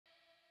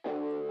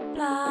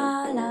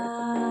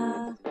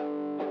Blarla.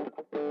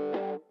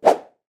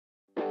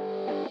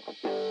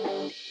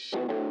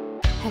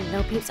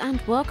 Hello peeps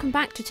and welcome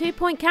back to 2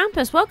 Point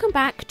Campus. Welcome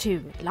back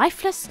to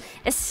Lifeless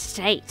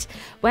Estate,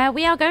 where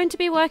we are going to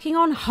be working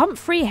on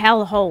Humphrey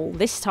Hellhole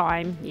this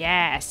time.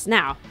 Yes,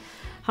 now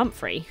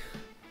Humphrey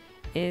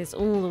is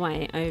all the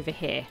way over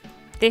here.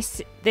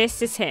 This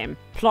is him,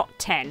 plot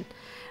 10.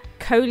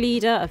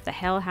 Co-leader of the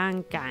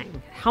Hellhole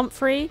gang.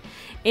 Humphrey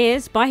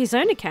is, by his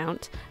own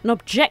account, an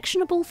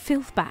objectionable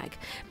filth bag.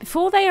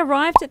 Before they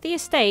arrived at the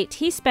estate,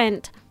 he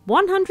spent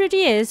 100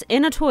 years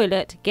in a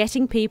toilet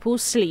getting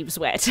people's sleeves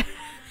wet.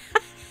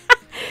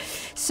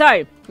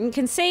 So, you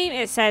can see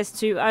it says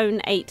to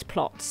own 8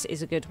 plots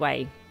is a good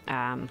way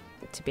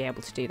to be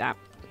able to do that.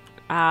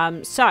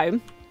 So,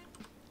 I've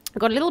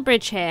got a little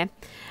bridge here.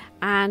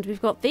 And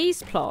we've got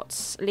these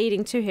plots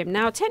leading to him.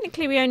 Now,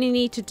 technically, we only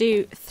need to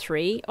do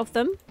 3 of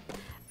them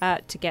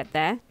to get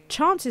there.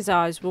 Chances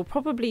are we'll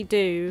probably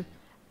do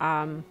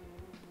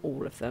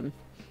all of them.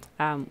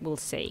 We'll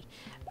see.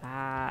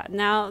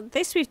 Now,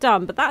 this we've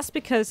done, but that's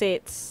because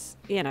it's,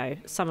 you know,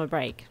 summer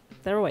break.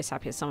 They're always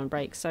happy at summer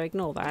break, so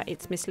ignore that.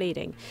 It's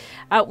misleading.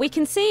 We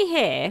can see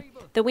here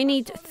that we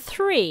need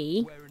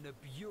 3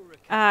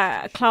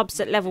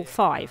 clubs at level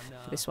 5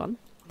 for this one.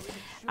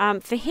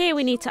 For here,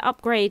 we need to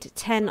upgrade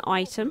 10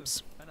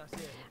 items.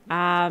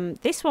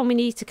 This one, we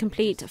need to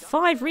complete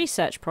 5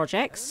 research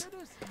projects.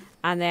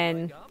 And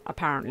then,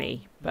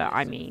 apparently, but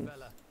I mean,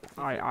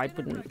 I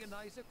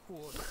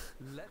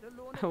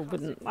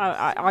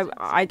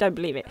don't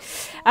believe it.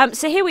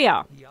 So here we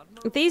are.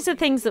 These are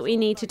things that we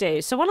need to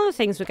do. So one of the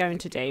things we're going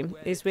to do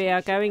is we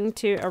are going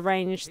to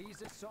arrange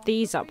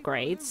these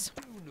upgrades.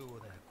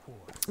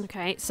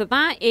 Okay, so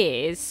that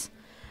is...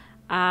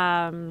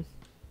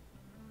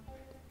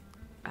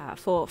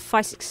 for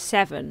 5, 6,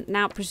 7.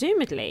 Now,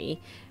 presumably,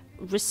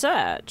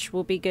 research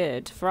will be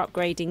good for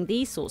upgrading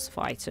these sorts of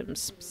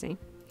items. See?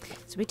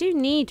 So we do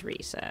need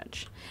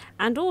research.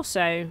 And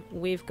also,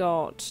 we've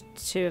got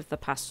 2 of the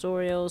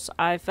pastorals.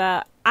 I've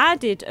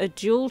added a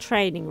dual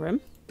training room,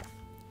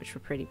 which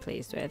we're pretty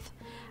pleased with.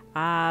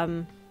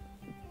 That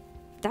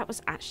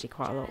was actually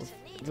quite a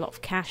lot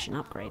of cash in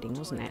upgrading,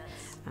 wasn't it?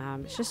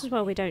 It's just as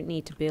well we don't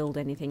need to build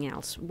anything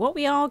else. What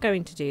we are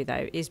going to do,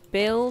 though, is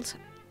build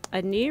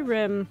a new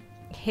room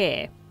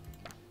here.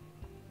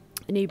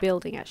 A new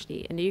building,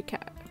 actually. A new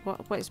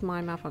what is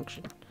my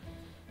malfunction?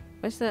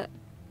 Where's the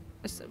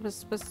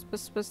was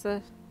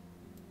the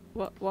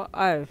what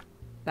oh,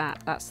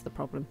 that's the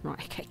problem. Right,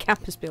 okay,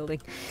 campus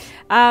building.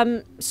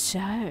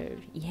 So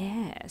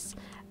yes,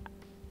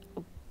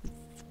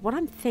 what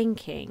I'm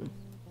thinking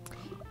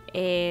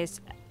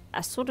is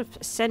a sort of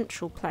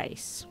central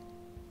place,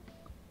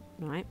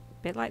 right,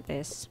 a bit like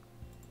this.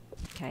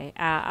 Okay,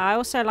 I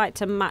also like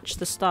to match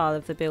the style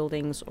of the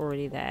buildings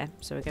already there,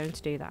 so we're going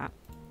to do that,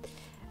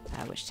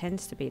 which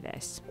tends to be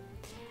this.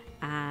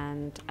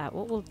 And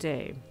what we'll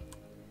do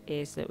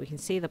is that we can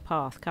see the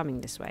path coming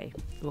this way.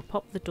 We'll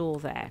pop the door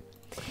there.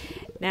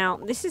 Now,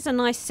 this is a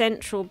nice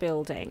central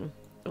building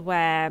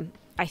where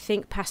I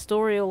think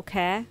pastoral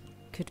care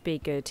could be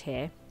good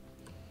here.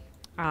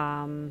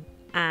 And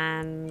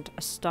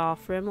a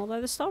staff room,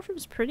 although the staff room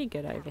is pretty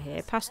good over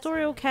here.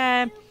 Pastoral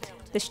care,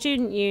 the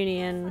student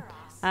union...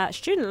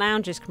 student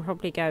lounges can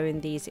probably go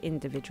in these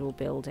individual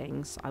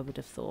buildings, I would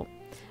have thought.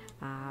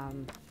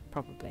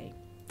 Probably.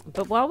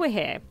 But while we're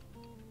here...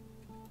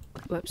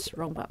 Whoops,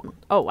 wrong button.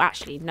 Oh,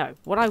 actually, no.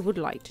 What I would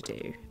like to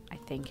do, I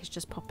think, is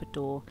just pop a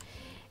door.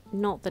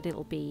 Not that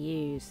it'll be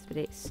used,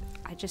 but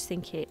I just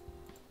think it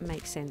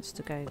makes sense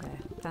to go there.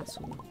 That's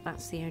all.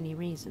 That's the only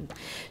reason.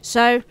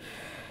 So,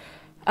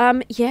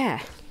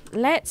 yeah.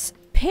 Let's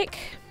pick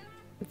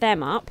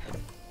them up.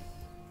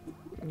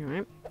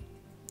 Alright.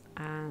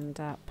 And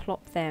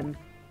plop them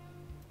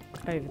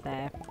over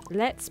there.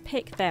 Let's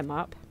pick them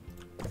up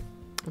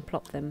and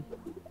plop them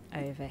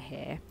over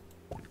here.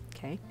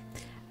 Okay.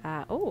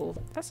 Oh,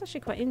 that's actually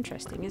quite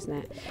interesting, isn't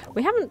it?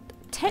 We haven't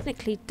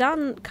technically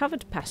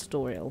covered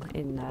pastoral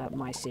in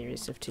my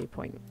series of 2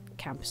 Point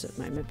Campus at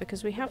the moment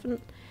because we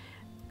haven't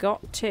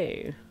got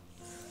to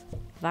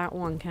that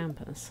one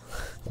campus,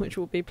 which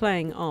we'll be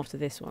playing after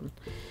this one.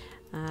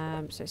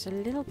 So it's a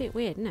little bit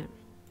weird, isn't it?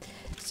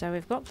 So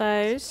we've got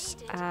those,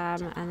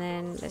 and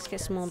then let's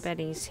get some more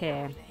bennies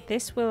here.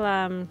 This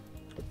will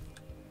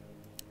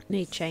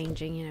need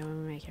changing, you know,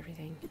 when we make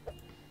everything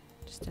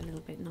just a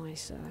little bit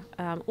nicer.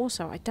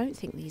 Also, I don't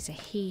think these are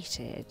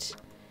heated.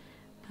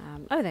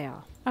 Oh, they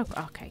are. Oh,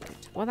 okay,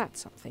 good. Well, that's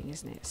something,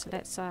 isn't it? So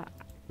let's add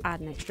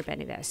an extra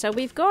benny there. So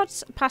we've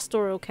got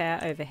pastoral care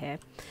over here,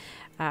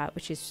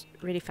 which is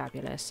really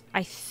fabulous.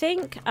 I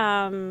think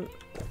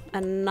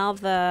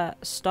another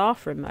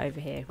staff room over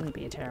here wouldn't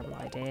be a terrible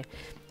idea.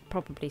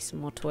 Probably some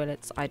more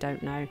toilets, I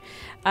don't know.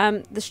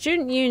 The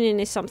student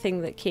union is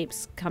something that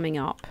keeps coming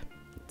up,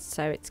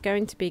 so it's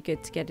going to be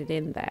good to get it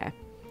in there.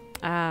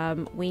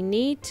 We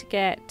need to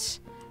get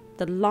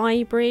the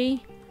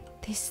library.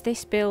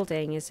 This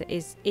building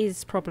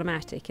is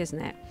problematic, isn't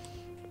it?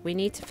 We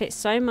need to fit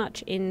so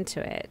much into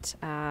it.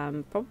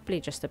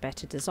 Probably just a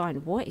better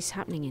design. What is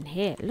happening in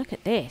here? Look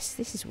at this.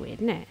 This is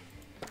weird, isn't it?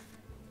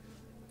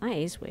 That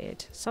is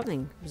weird.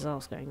 Something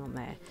bizarre's going on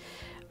there.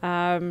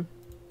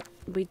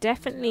 We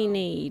definitely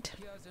need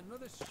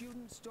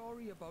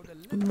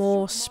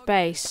more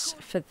space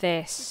for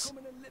this.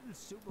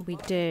 We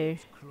do.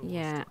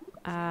 Yeah.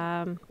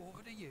 I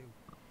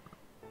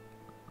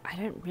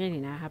don't really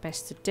know how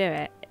best to do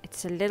it.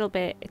 It's a little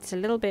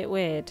bit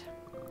weird.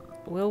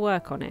 We'll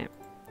work on it.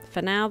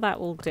 For now, that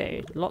will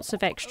do. Lots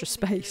of extra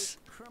space.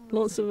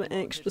 Lots of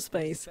extra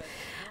space.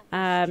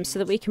 So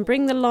that we can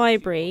bring the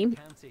library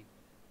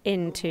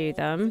into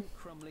them.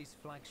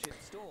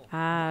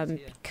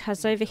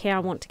 Because over here I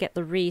want to get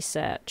the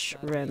research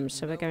room.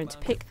 So we're going to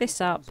pick this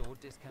up.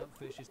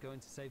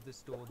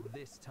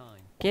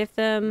 Give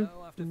them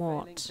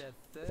what?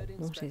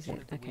 What is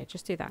it? Okay,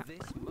 just do that.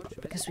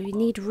 Because we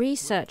need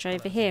research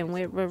over here, and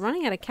we're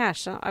running out of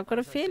cash. So I've got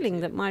a feeling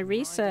that my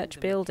research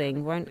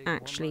building won't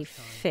actually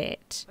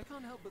fit.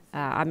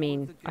 I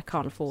mean, I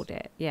can't afford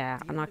it. Yeah,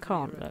 and I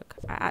can't, look.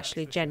 I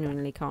actually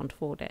genuinely can't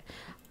afford it.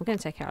 I'm going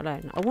to take out a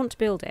loan. I want to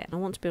build it, and I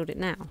want to build it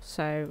now.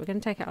 So we're going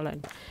to take out a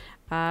loan.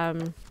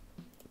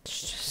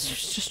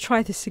 Just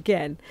try this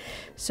again.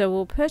 So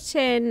we'll put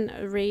in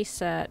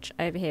research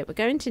over here. We're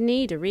going to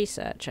need a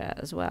researcher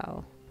as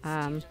well.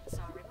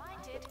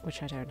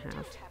 Which I don't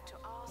have.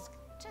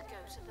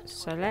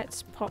 So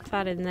let's pop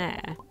that in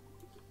there.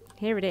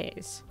 Here it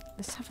is.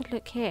 Let's have a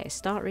look here.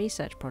 Start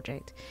research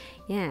project.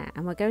 Yeah,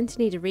 and we're going to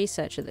need a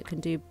researcher that can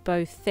do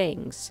both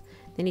things.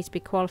 They need to be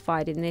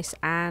qualified in this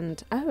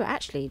and... Oh,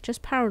 actually,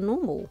 just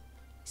paranormal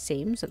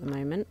seems at the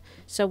moment.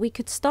 So we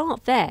could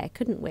start there,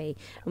 couldn't we?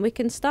 And we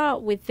can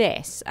start with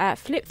this.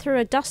 Flip through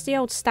a dusty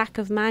old stack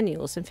of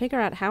manuals and figure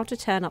out how to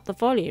turn up the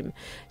volume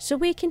so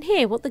we can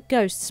hear what the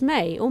ghosts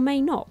may or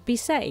may not be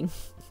saying.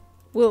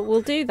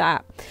 We'll do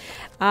that.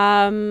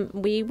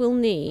 We will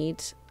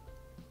need...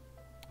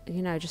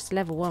 You know, just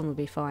level 1 would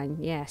be fine.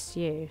 Yes,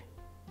 you.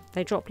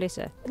 They drop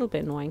litter. A little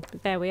bit annoying,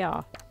 but there we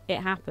are. It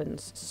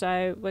happens.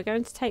 So we're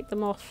going to take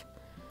them off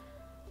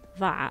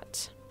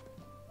that.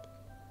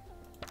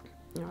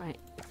 Alright.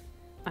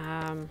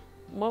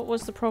 What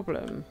was the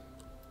problem?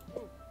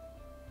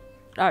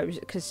 Oh,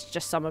 because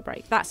just summer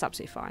break. That's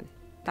absolutely fine.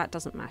 That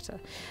doesn't matter.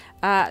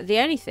 The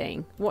only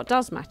thing, what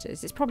does matter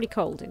is it's probably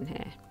cold in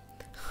here.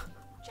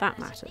 That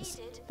matters.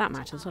 That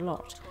matters a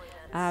lot.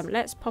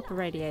 Let's pop a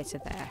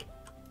radiator there.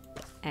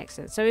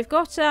 Excellent. So we've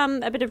got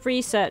a bit of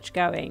research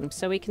going.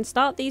 So we can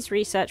start these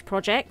research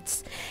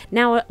projects.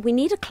 Now, we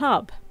need a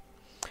club.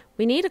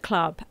 We need a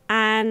club.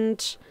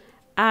 And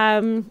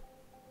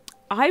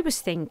I was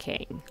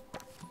thinking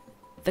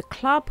the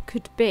club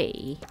could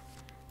be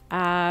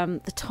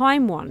the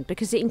time one,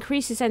 because it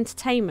increases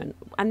entertainment.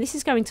 And this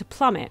is going to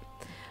plummet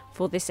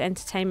for this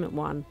entertainment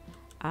one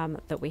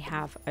that we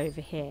have over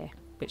here,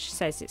 which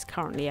says it's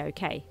currently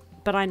okay.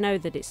 But I know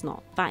that it's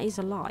not. That is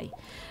a lie.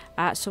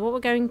 So what we're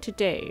going to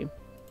do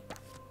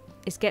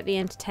is get the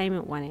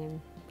entertainment one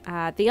in.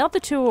 The other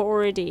two are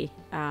already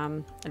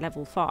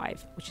level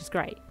 5, which is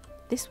great.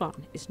 This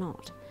one is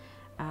not.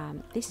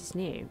 This is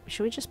new.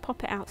 Shall we just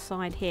pop it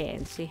outside here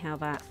and see how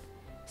that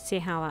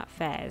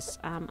fares?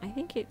 I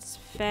think it's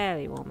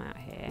fairly warm out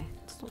here.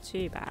 It's not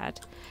too bad.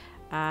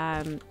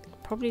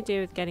 Probably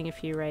do with getting a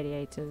few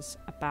radiators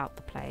about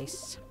the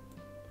place.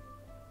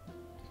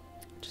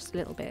 Just a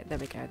little bit. There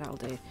we go. That'll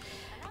do.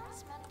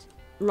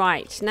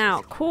 Right,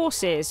 now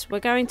courses. We're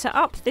going to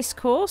up this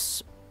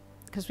course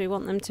because we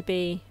want them to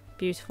be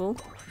beautiful.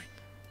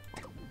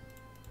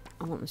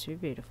 I want them to be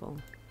beautiful.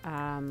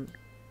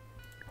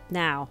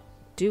 Now,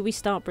 do we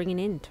start bringing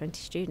in 20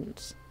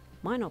 students?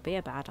 Might not be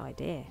a bad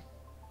idea.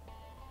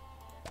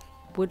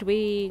 Would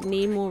we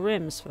need more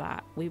rooms for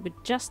that? We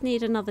would just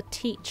need another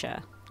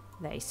teacher,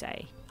 they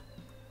say.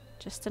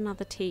 Just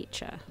another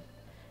teacher.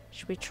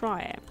 Should we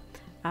try it?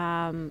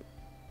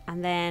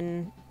 And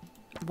then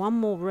one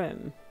more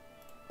room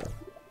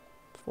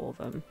for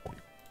them.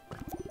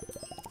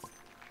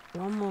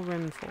 One more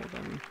room for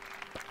them.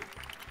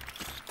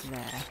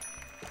 There.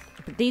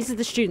 But these are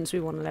the students we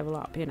want to level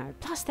up, you know.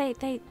 Plus, they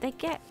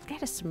get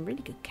us some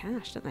really good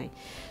cash, don't they?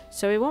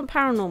 So we want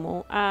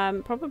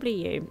paranormal. Probably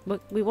you.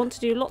 We want to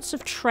do lots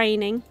of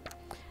training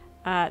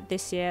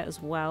this year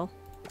as well.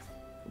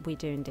 We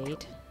do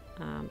indeed.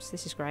 So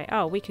this is great.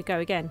 Oh, we could go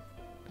again.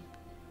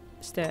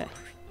 Let's do it.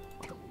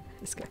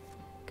 Let's go.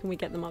 Can we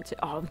get them up to...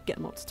 Oh, we can get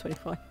them up to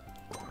 25.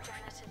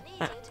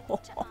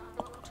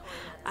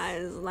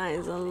 That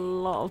is a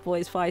lot of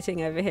boys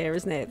fighting over here,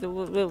 isn't it?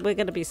 We're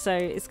going to be so...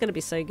 It's going to be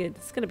so good.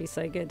 It's going to be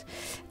so good.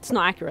 It's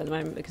not accurate at the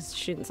moment because the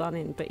students aren't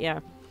in, but yeah.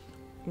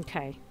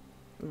 Okay.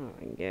 Oh,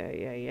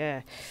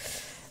 yeah.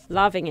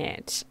 Loving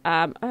it.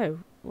 Oh,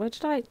 what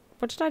did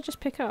I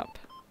just pick up?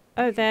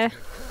 Oh, there.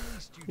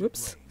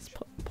 Whoops. Let's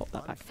pop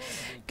that back.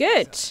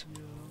 Good.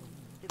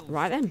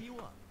 Right then.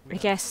 I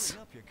guess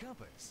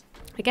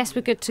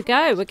we're good to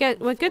go.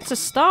 We're good to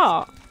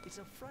start.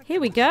 Here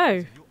we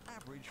go.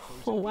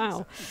 Oh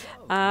wow.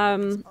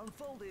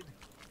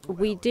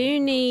 We do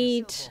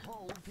need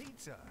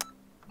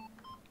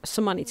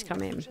some money to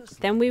come in.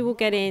 Then we will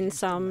get in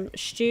some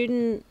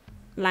student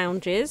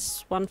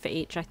lounges, one for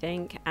each, I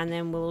think, and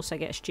then we'll also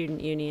get a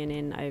student union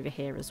in over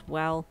here as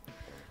well.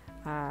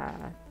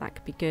 That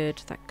could be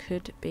good. That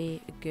could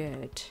be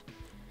good.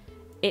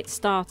 It's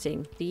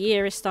starting. The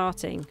year is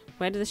starting.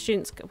 Where do the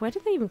students go? Where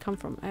did they even come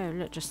from? Oh,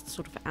 look, just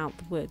sort of out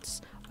the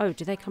woods. Oh,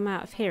 do they come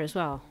out of here as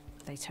well?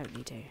 They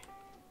totally do.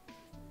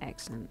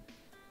 Excellent.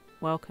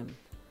 Welcome.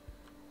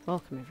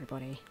 Welcome,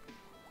 everybody.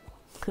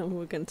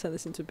 We're going to turn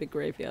this into a big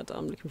graveyard.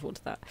 I'm looking forward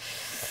to that.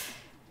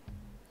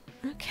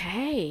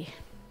 Okay.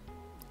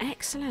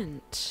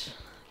 Excellent.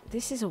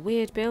 This is a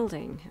weird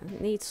building. It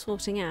needs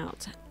sorting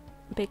out.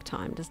 Big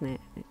time, doesn't it?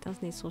 It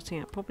does need sorting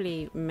out.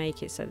 Probably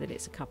make it so that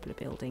it's a couple of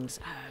buildings.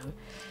 Oh.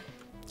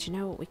 Do you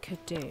know what we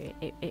could do?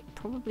 It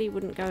probably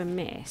wouldn't go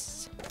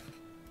amiss.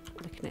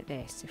 Looking at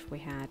this, if we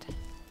had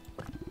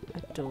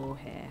a door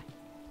here.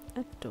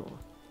 A door.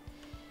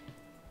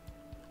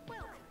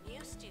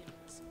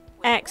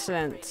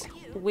 Excellent.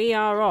 We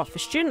are off. A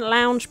student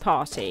lounge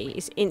party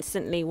is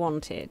instantly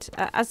wanted.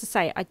 As I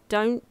say, I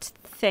don't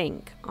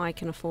think I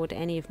can afford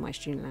any of my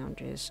student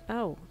lounges.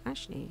 Oh,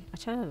 actually, I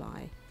tell a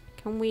lie.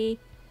 Can we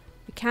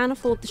can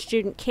afford the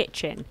student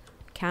kitchen.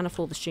 Can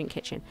afford the student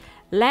kitchen.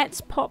 Let's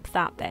pop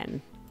that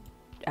then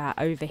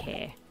over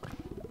here.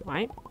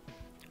 Right?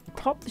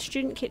 Pop the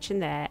student kitchen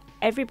there.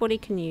 Everybody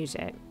can use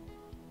it.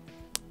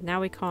 Now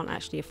we can't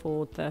actually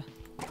afford the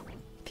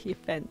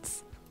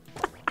events.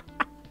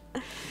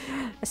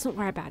 Let's not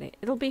worry about it.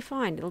 It'll be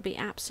fine. It'll be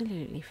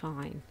absolutely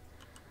fine.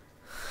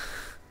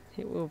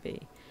 It will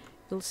be.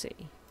 You'll see.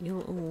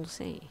 You'll all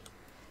see.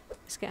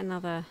 Let's get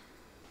another...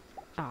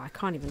 Oh, I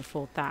can't even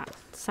afford that.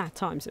 Sad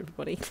times,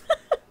 everybody.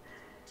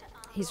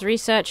 He's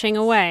researching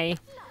away.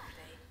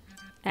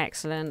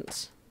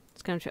 Excellent.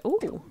 It's going to...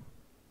 Ooh.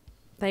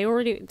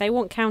 They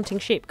want counting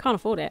sheep. Can't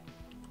afford it.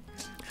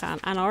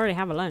 And I already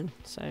have a loan.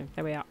 So,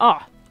 there we are.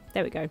 Oh,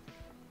 there we go.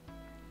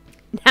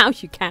 Now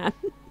you can.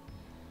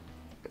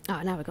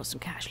 Oh, now we've got some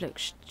cash. Look,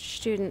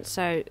 students,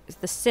 so it's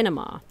the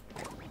cinema.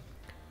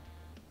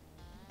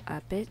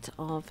 A bit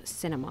of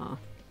cinema.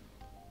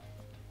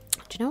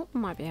 Do you know what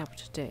we might be able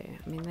to do?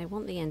 I mean, they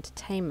want the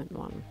entertainment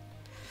one.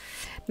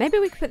 Maybe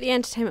we could put the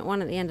entertainment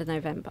one at the end of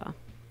November.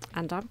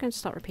 And I'm going to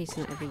start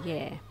repeating it every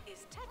year.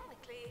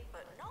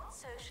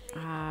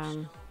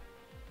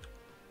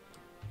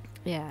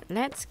 Yeah,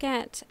 let's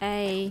get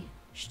a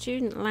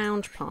student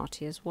lounge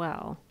party as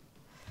well.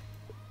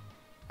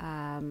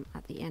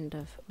 At the end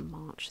of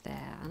March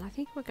there, and I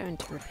think we're going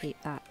to repeat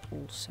that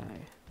also.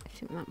 I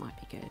think that might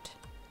be good.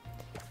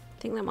 I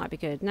think that might be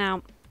good.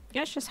 Now,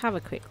 let's just have a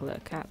quick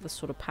look at the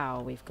sort of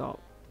power we've got.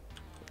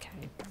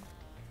 Okay.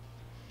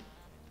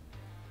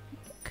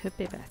 Could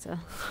be better.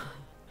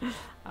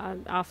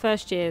 Our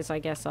first years, I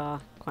guess,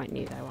 are quite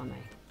new though, aren't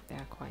they? They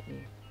are quite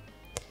new.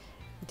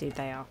 Indeed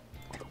they are.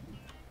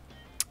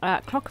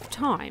 Clock of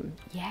time.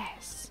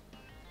 Yes.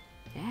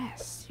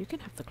 Yes, you can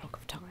have the clock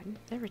of time.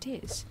 There it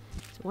is.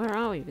 So where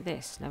are we with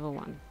this? Level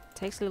 1.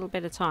 Takes a little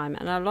bit of time.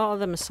 And a lot of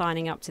them are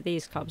signing up to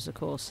these clubs, of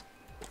course.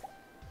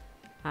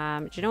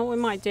 Do you know what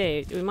we might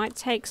do? We might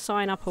take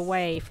sign up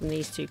away from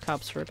these two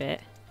clubs for a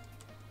bit.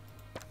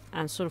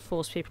 And sort of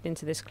force people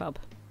into this club.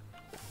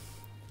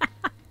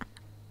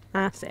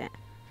 That's it.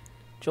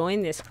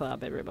 Join this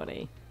club,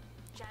 everybody.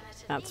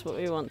 That's what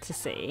we want to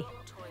see.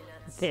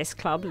 This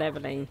club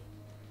leveling.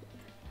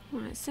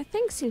 Right, so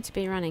things seem to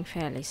be running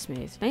fairly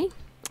smoothly.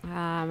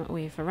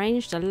 We've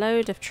arranged a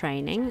load of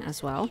training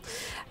as well.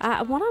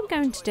 What I'm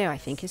going to do, I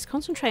think, is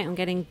concentrate on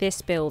getting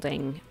this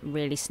building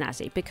really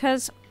snazzy,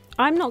 because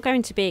I'm not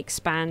going to be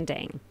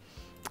expanding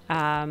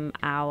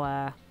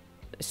our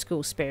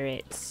school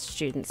spirit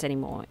students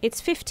anymore. It's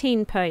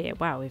 15 per year.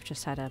 Wow, we've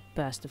just had a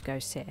burst of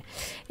ghosts here.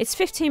 It's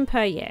 15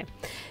 per year.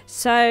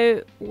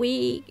 So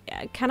we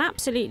can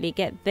absolutely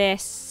get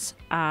this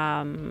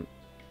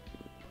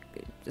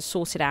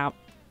sorted out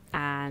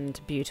and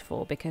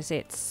beautiful, because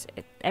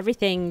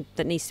everything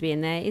that needs to be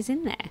in there is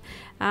in there,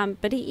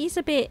 but it is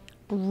a bit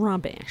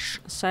rubbish,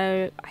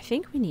 so I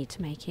think we need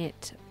to make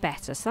it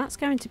better. So that's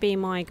going to be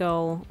my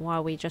goal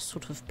while we just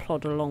sort of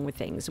plod along with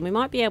things, and we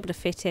might be able to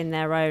fit in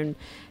their own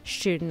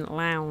student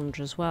lounge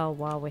as well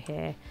while we're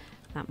here.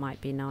 That might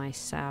be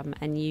nice,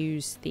 and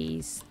use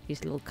these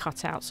little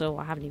cutouts. So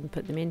I haven't even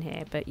put them in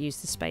here, but use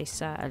the space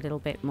a little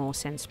bit more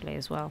sensibly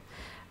as well,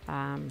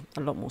 a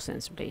lot more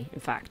sensibly, in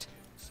fact.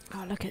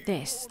 Oh, look at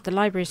this. The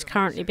library is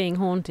currently being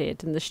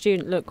haunted, and the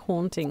student look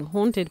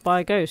haunted by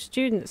a ghost.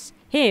 Students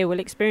here will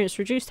experience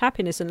reduced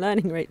happiness and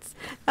learning rates.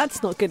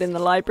 That's not good in the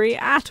library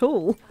at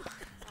all.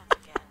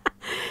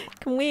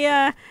 Can we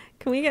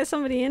get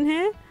somebody in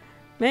here?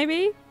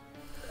 Maybe?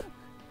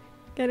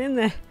 Get in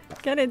there.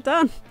 Get it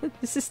done.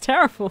 This is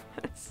terrible.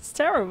 This is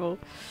terrible.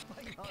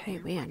 Okay,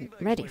 we are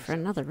ready for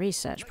another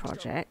research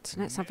project.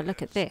 Let's have a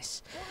look at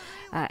this.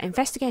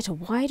 Investigate a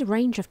wide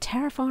range of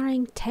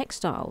terrifying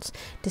textiles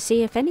to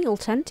see if any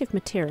alternative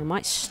material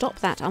might stop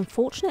that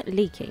unfortunate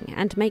leaking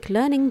and make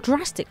learning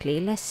drastically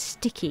less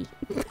sticky.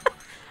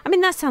 I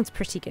mean, that sounds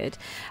pretty good.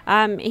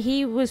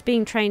 He was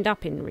being trained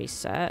up in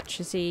research,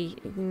 as he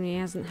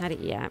hasn't had it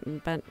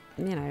yet, but,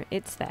 you know,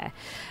 it's there.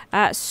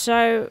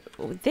 So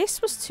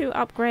this was to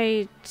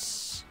upgrade...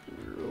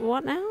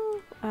 What now?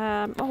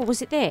 Oh,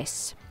 was it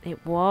this?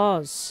 It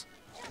was.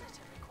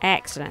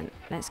 Excellent.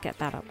 Let's get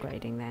that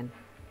upgrading then.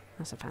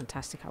 That's a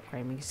fantastic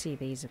upgrade. We can see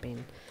these have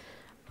been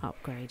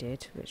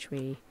upgraded, which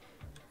we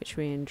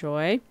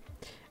enjoy.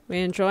 We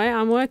enjoy.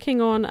 I'm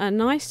working on a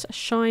nice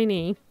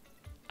shiny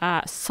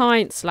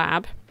science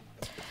lab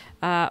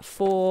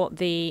for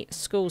the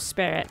school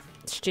spirit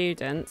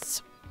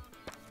students.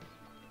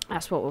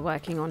 That's what we're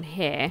working on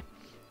here.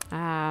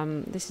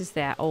 This is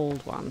their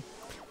old one,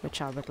 which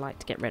I would like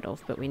to get rid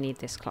of, but we need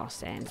this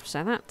class to end.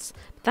 So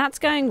that's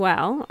going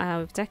well.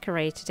 We've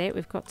decorated it.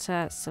 We've got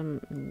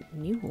some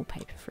new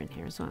wallpaper for in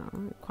here as well.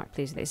 I'm quite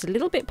pleased with it. It's a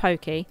little bit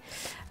pokey,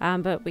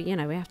 but we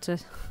have to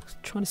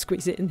try to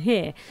squeeze it in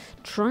here.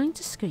 Trying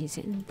to squeeze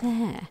it in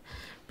there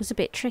was a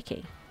bit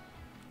tricky.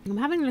 I'm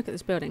having a look at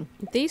this building.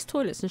 These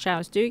toilets and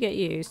showers do get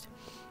used,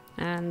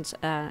 and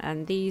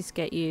these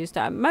get used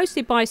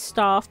mostly by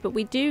staff, but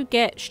we do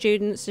get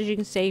students, as you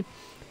can see,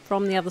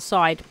 from the other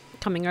side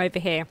coming over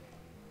here.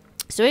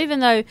 So even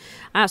though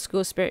our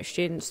school spirit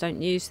students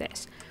don't use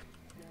this,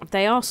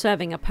 they are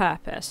serving a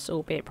purpose,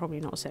 albeit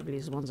probably not as heavily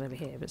as the ones over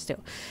here, but still.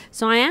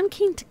 So I am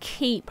keen to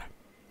keep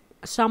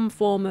some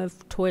form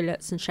of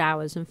toilets and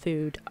showers and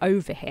food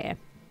over here.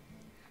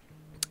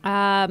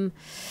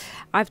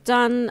 I've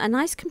done a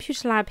nice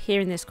computer lab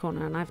here in this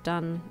corner, and I've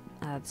done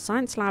the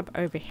science lab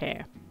over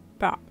here.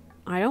 But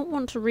I don't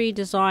want to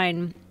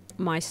redesign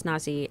my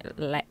snazzy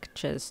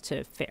lectures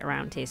to fit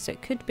around here. So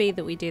it could be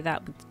that we do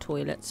that with the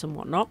toilets and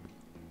whatnot.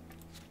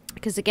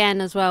 Because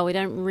again, as well, we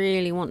don't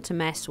really want to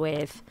mess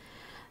with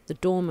the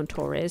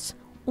dormitories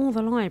or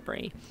the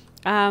library.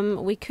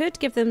 We could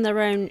give them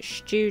their own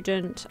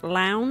student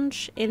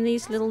lounge in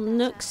these little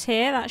nooks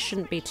here. That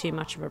shouldn't be too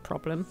much of a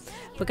problem.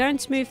 We're going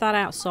to move that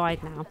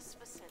outside now.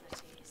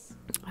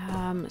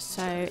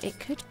 So it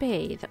could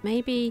be that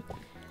maybe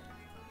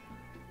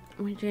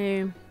we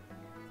do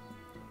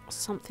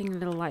something a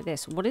little like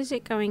this. What is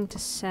it going to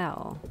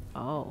sell?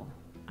 Oh,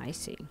 I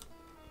see.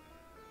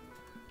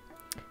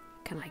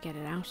 Can I get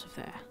it out of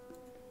there?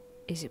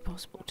 Is it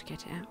possible to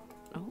get it out?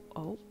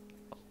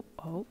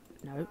 Oh,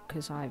 no,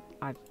 because I've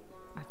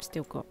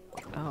still got...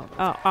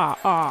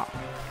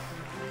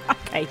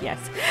 Okay,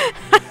 yes.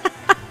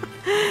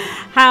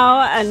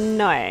 How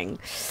annoying.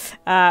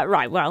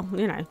 Right, well,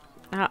 you know,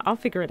 I'll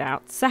figure it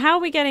out. So how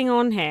are we getting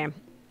on here?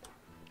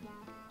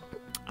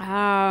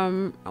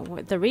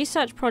 The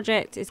research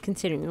project is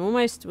continuing.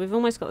 We've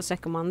almost got the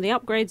second one. The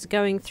upgrades are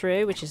going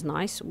through, which is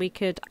nice. We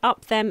could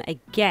up them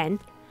again.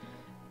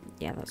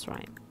 Yeah, that's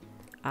right.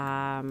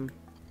 How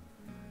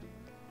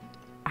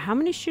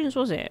many students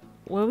was it?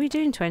 Were we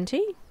doing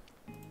 20?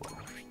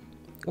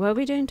 Were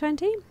we doing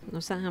 20?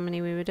 Was that how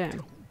many we were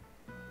doing?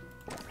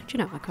 Do you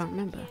know? I can't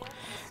remember.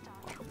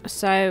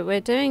 So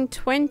we're doing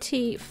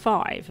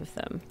 25 of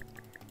them.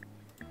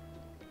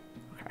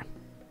 Okay.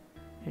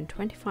 And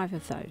 25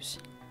 of those,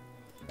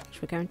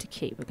 which we're going to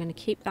keep. We're going to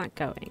keep that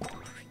going.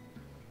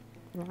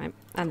 Right.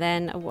 And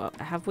then, what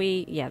have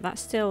we? Yeah,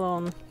 that's still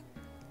on.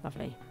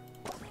 Lovely.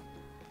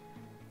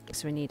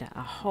 So we need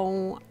a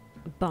whole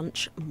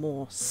bunch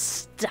more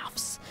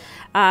stuffs.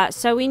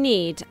 So we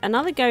need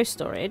another ghost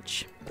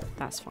storage.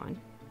 That's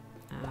fine.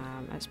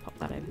 Let's pop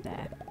that over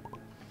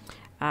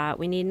there.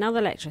 We need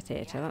another lecture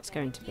theatre. That's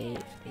going to be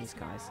for these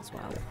guys as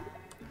well.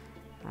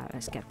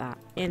 Let's get that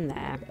in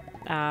there.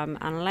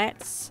 And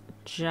let's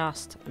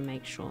just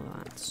make sure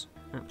that's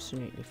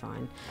absolutely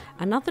fine.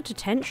 Another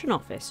detention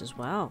office as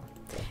well.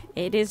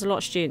 It is a lot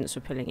of students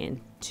we're pulling in,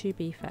 to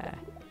be fair.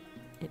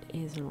 It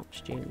is a lot of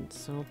students,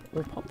 so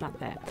we'll pop that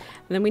there.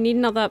 And then we need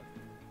another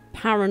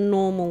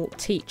paranormal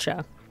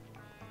teacher.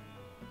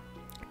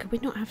 Could we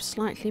not have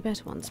slightly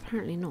better ones?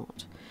 Apparently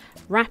not.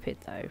 Rapid,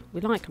 though. We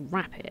like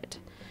rapid.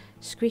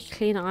 Squeaky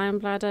clean, iron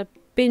bladder,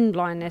 bin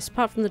blindness.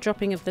 Apart from the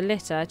dropping of the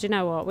litter. Do you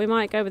know what? We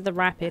might go with the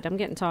rapid. I'm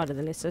getting tired of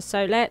the litter.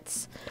 So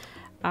let's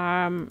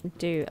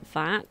do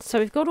that. So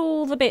we've got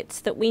all the bits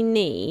that we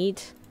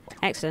need.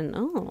 Excellent.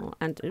 Oh,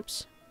 and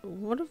oops.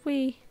 What have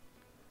we...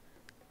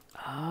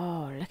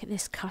 Oh, look at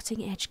this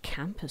cutting edge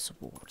campus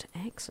award.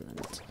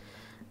 Excellent.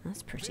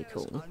 That's pretty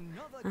cool.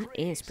 That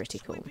is pretty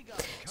cool.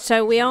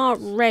 So we are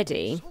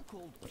ready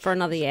for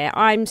another year.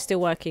 I'm still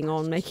working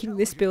on making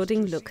this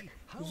building look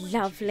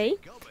lovely.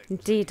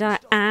 Indeed I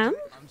am.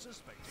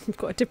 We've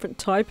got a different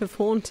type of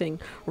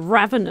haunting.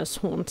 Ravenous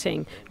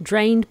haunting.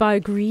 Drained by a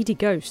greedy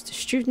ghost.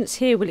 Students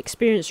here will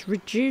experience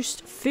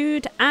reduced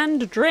food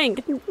and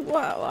drink.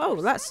 Whoa,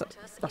 oh,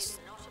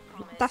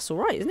 that's all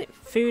right, isn't it?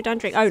 Food and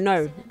drink. Oh,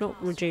 no,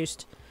 not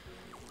reduced.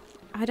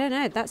 I don't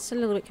know. That's a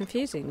little bit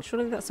confusing.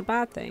 Surely that's a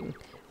bad thing.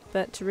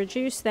 But to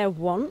reduce their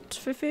want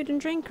for food and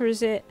drink, or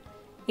is it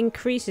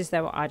increases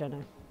their... I don't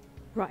know.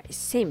 Right, it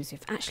seems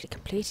we've actually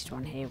completed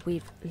one here.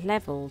 We've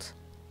leveled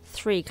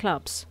 3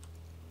 clubs.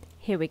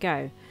 Here we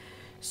go.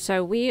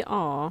 So we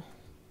are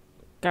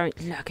going...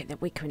 Look at that.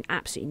 We can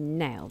absolutely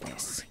nail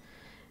this.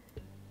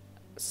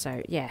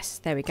 So, yes,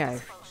 there we go.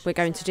 We're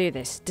going to do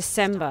this.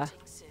 December.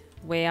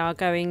 We are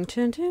going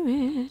to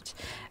do it.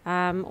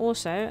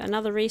 Also,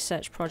 another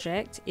research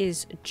project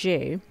is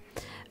due.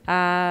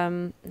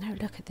 No,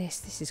 look at this.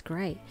 This is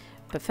great.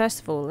 But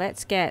first of all,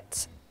 let's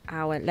get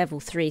our level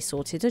 3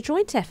 sorted. A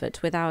joint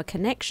effort with our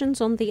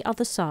connections on the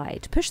other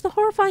side. Push the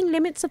horrifying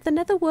limits of the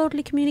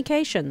netherworldly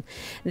communication.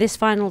 This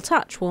final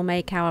touch will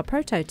make our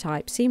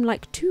prototype seem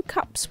like 2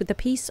 cups with a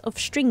piece of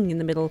string in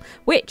the middle,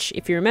 which,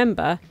 if you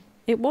remember,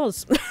 it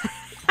was.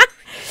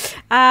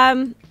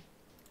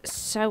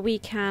 So we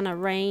can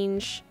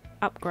arrange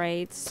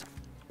upgrades.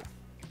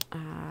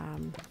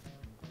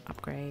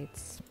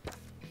 Upgrades.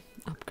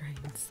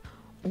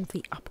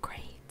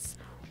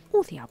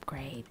 All the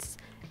upgrades.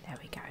 There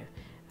we go.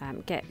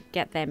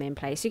 Get them in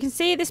place. You can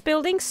see this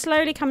building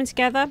slowly coming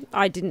together.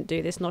 I didn't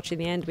do this notch in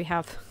the end. We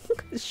have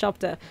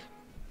shoved a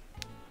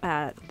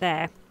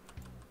there.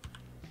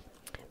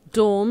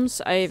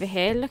 Dorms over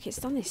here. Look, it's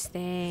done this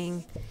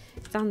thing.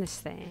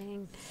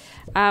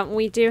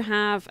 We do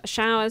have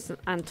showers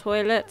and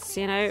toilets,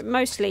 you know,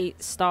 mostly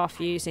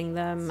staff using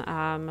them,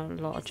 a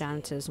lot of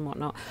janitors and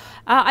whatnot.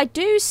 I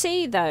do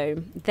see,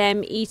 though,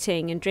 them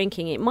eating and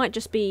drinking. It might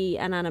just be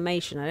an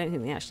animation. I don't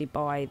think they actually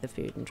buy the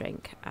food and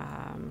drink,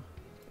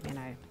 you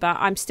know. But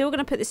I'm still going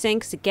to put this in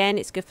because, again,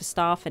 it's good for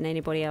staff and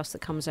anybody else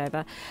that comes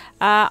over.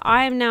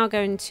 I am now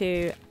going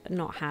to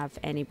not have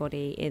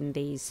anybody in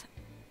these,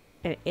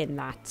 in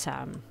that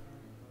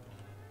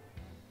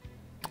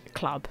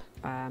club.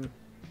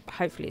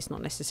 Hopefully it's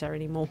not necessary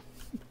anymore.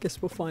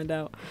 Guess we'll find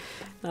out.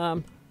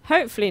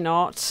 Hopefully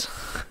not.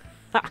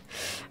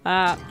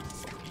 Oh,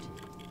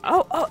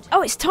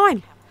 it's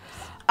time.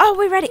 Oh,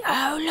 we're ready.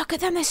 Oh, look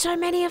at them. There's so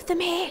many of them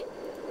here.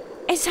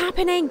 It's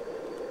happening.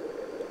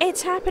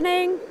 It's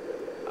happening.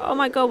 Oh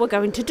my god, we're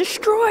going to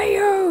destroy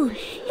you.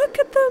 Look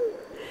at them.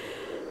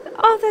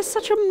 Oh, they're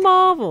such a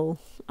marvel.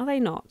 Are they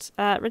not?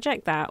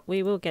 Reject that.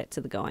 We will get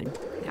to the guy.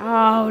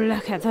 Oh,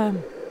 look at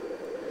them.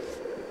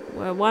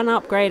 We're 1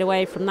 upgrade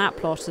away from that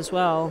plot as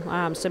well.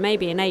 So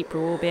maybe in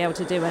April we'll be able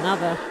to do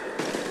another.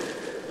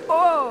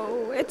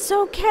 Oh, it's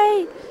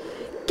okay.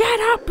 Get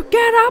up,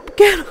 get up,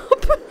 get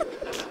up.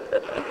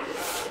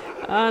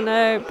 Oh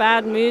no,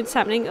 bad moods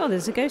happening. Oh,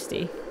 there's a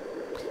ghosty.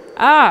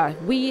 Ah,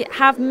 we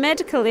have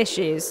medical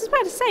issues. I was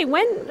about to say,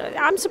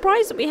 I'm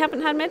surprised that we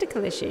haven't had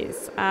medical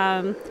issues.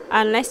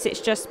 Unless it's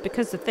just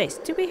because of this.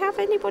 Do we have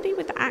anybody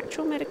with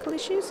actual medical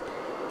issues?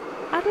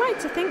 I'd like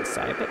to think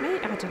so, but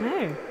maybe, I don't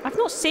know. I've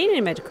not seen any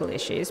medical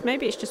issues.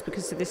 Maybe it's just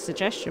because of this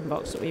suggestion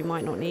box that we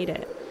might not need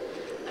it.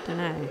 Don't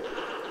know.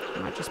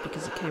 It might just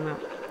because it came up.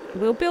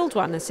 We'll build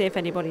one and see if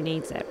anybody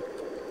needs it.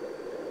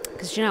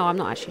 Because, you know, I'm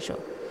not actually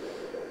sure.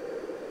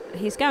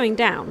 He's going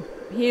down.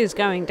 He is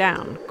going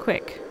down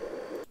quick.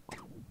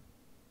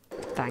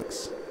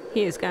 Thanks.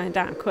 He is going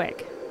down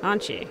quick,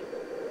 aren't you?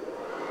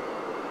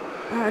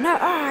 Oh, no.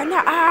 Oh,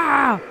 no.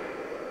 Oh!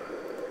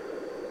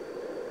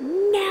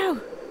 No!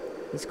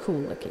 He's cool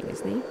looking,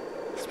 isn't he?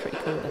 He's pretty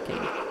cool looking.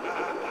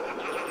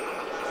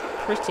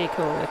 Pretty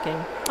cool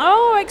looking.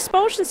 Oh,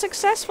 expulsion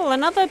successful.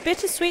 Another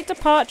bittersweet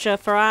departure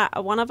for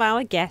one of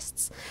our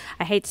guests.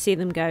 I hate to see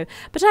them go,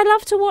 but I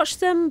love to watch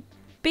them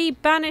be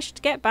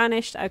banished, get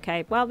banished.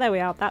 Okay, well, there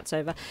we are. That's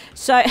over.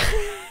 So,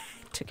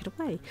 took it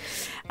away.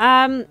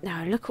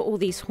 Now, look at all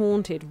these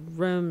haunted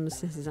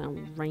rooms. This is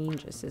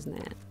outrageous, isn't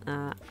it?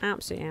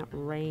 Absolutely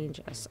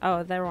outrageous.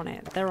 Oh, they're on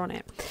it. They're on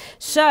it.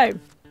 So,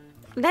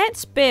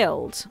 let's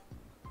build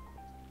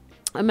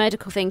a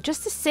medical thing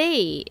just to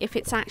see if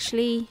it's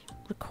actually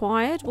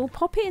required. We'll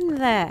pop it in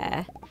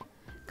there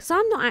because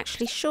I'm not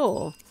actually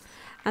sure,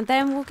 and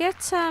then we'll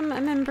get a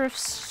member of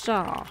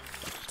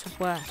staff to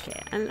work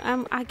it, and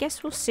I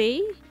guess we'll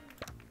see.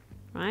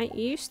 Right,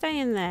 you stay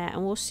in there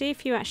and we'll see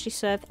if you actually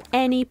serve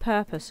any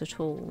purpose at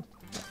all.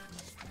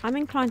 I'm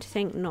inclined to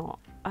think not.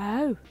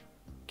 Oh,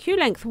 queue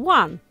length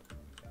 1.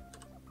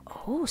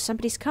 Oh,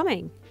 somebody's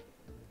coming.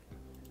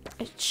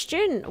 A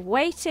student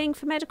waiting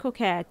for medical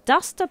care.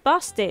 Duster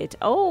busted.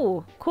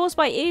 Oh, caused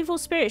by evil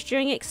spirits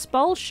during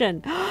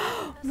expulsion.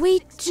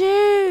 We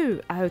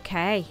do.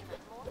 Okay.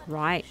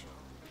 Right.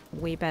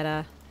 We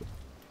better.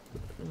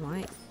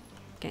 Right.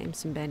 Get him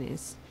some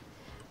bennies.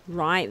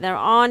 Right.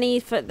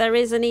 There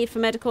is a need for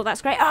medical.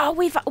 That's great. Oh,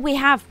 we've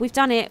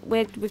done it.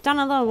 We've done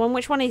another one.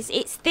 Which one is?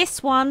 It's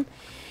this one.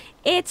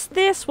 It's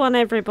this one,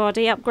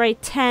 everybody.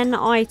 Upgrade 10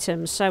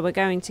 items. So we're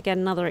going to get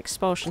another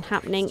expulsion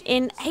happening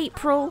in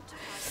April.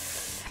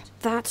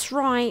 That's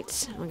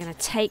right. We're going to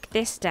take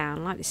this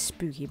down. Like this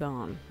spooky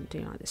barn. I do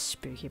like this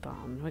spooky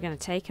barn. We're going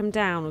to take him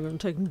down. We're going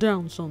to take him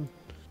down, son.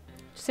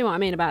 See what I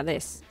mean about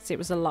this? See, it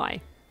was a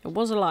lie. It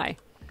was a lie.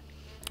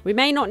 We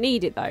may not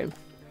need it, though.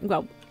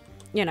 Well,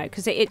 you know,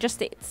 because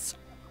it's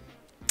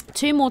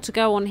 2 more to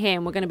go on here,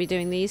 and we're going to be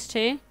doing these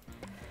 2.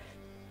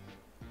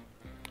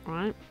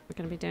 Alright, we're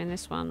going to be doing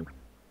this one.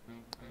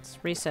 It's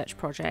research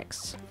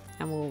projects,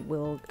 and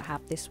we'll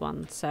have this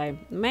one. So,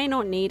 may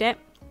not need it.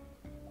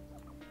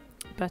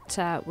 But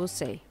we'll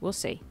see. We'll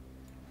see.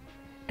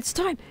 It's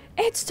time!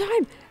 It's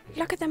time!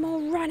 Look at them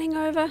all running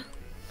over.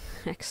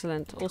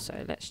 Excellent.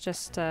 Also, let's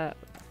just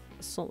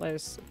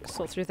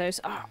sort through those.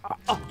 Oh, oh,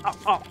 oh, oh,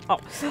 oh,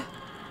 oh.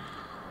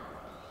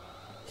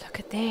 Look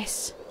at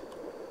this.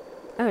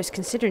 Oh, it's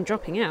considering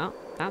dropping out.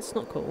 That's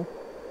not cool.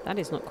 That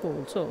is not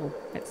cool at all.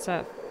 Let's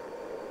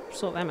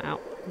sort them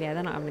out. Yeah,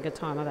 they're not having a good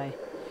time, are they?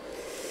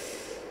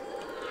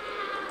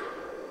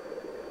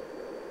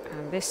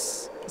 And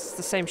this is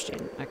the same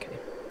student. Okay.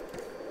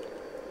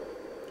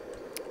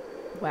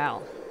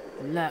 Well,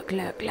 look,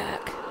 look,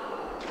 look.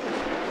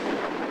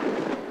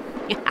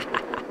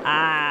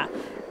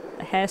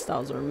 The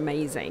hairstyles are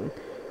amazing.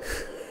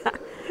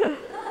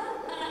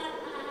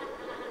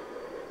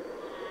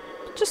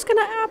 Just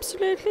gonna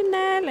absolutely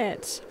nail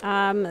it.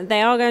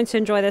 They are going to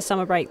enjoy their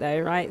summer break though,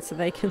 right? So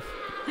they can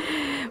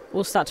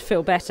will start to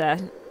feel better.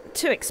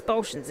 2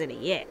 expulsions in a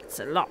year. It's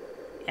a lot.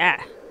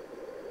 Yeah.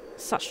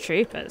 Such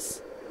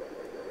troopers.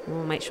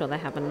 We'll make sure they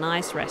have a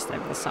nice rest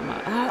over the summer.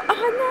 Oh,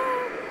 oh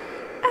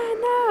no!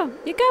 Oh no!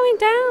 You're going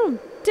down!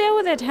 Deal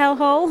with it,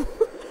 Hellhole!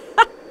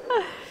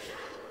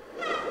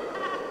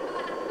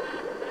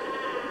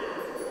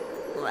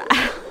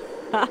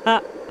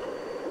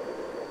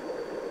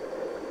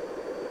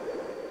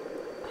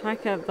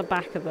 Like at the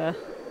back of the...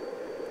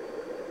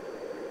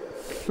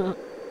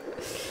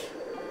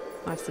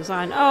 Nice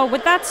design. Oh,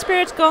 with that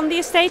spirit gone, the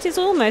estate is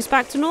almost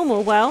back to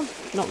normal. Well,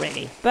 not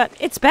really, but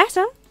it's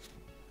better.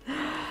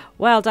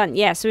 Well done.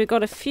 Yeah, so we've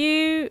got a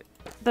few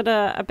that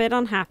are a bit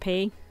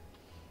unhappy.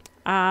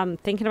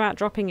 Thinking about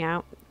dropping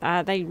out.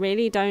 They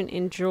really don't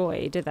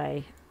enjoy, do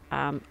they?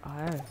 Oh,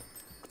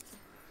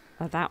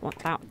 that one.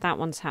 That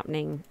one's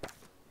happening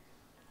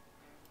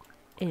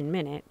in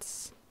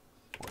minutes.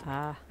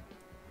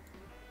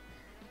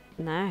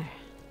 No.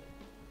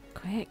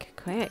 Quick,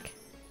 quick.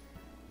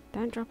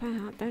 Don't drop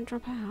out. Don't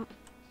drop out.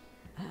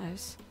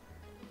 Those.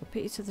 We'll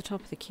put you to the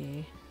top of the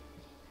queue.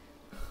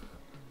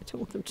 I don't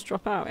want them to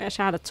drop out. I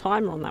actually had a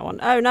timer on that one.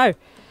 Oh no!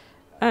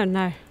 Oh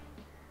no.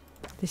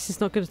 This is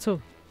not good at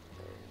all.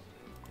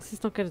 This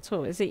is not good at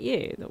all. Is it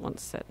you that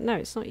wants it? No,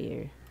 it's not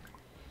you.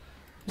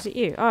 Was it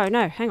you? Oh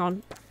no, hang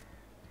on.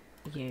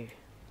 You.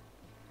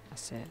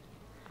 That's it.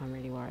 I'm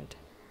really worried.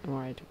 I'm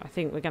worried. I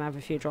think we're going to have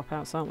a few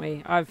dropouts, aren't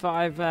we? I've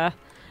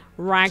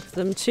ragged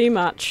them too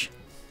much.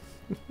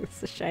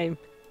 It's a shame.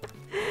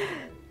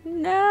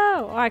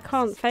 No! I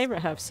can't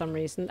favourite her for some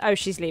reason. Oh,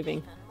 she's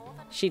leaving.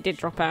 She did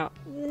drop out.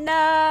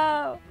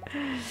 No!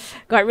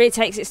 God, it really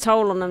takes its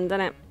toll on them,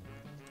 doesn't it?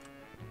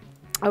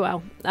 Oh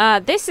well.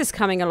 This is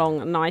coming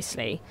along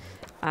nicely.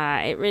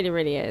 It really,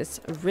 really is.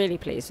 Really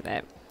pleased with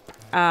it.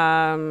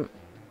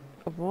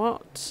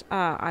 What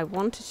I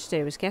wanted to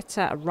do was get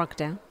a rug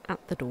down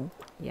at the door.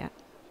 Yeah.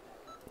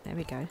 There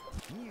we go.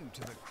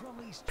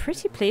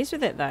 Pretty pleased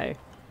with it though.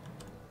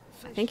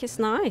 I think it's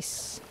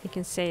nice. You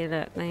can see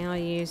that they are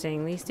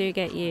using. These do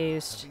get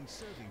used.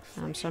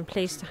 So I'm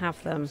pleased to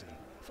have them.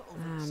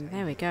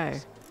 There we go.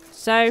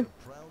 So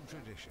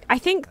I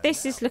think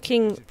this is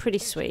looking pretty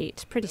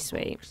sweet. Pretty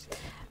sweet.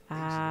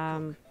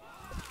 And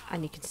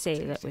you can see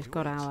that we've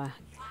got our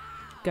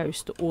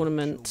ghost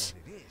ornament.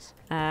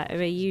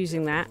 We're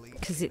using that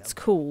because it's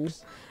cool.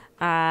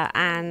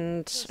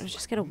 And I'll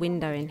just get a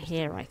window in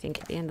here, I think,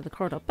 at the end of the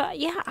corridor. But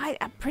yeah,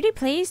 I'm pretty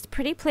pleased,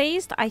 pretty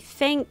pleased. I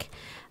think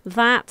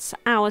that's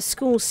our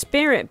school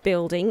spirit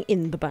building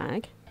in the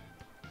bag.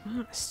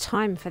 Oh, it's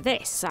time for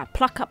this.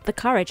 Pluck up the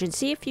courage and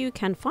see if you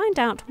can find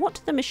out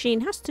what the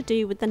machine has to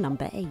do with the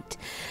number 8.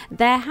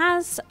 There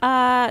has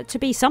to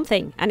be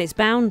something, and it's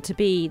bound to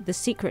be the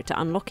secret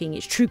to unlocking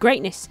its true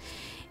greatness.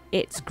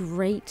 Its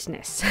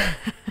greatness.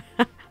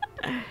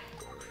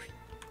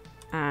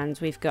 And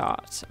we've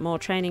got more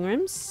training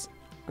rooms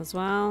as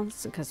well,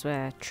 because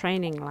we're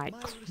training like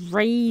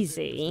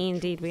crazy.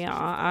 Indeed we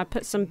are. I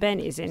put some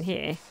bennies in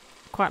here.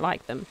 Quite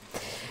like them.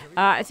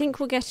 I think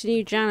we'll get a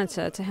new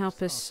janitor to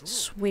help us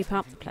sweep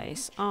up the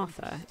place.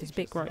 Arthur is a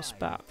bit gross,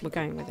 but we're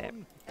going with it.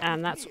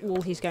 And that's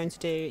all he's going to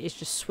do is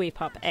just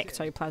sweep up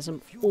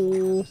ectoplasm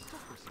all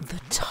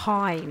the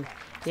time.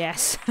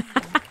 Yes.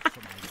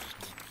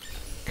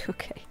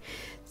 Okay.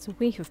 So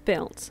we have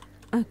built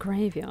a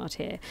graveyard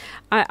here.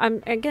 I'm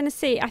going to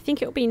see, I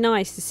think it would be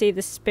nice to see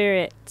the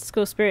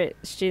school spirit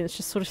students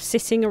just sort of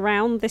sitting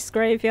around this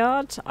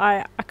graveyard.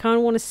 I kind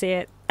of want to see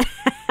it.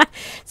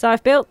 So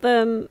I've built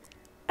them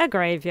a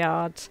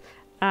graveyard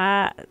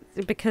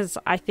because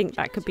I think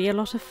that could be a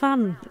lot of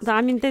fun.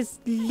 I mean, there's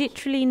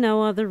literally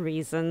no other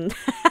reason.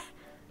 I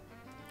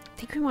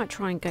think we might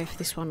try and go for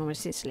this one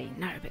almost instantly.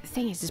 No, but the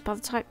thing is by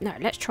the time... No,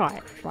 let's try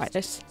it. Right,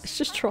 let's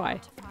just try.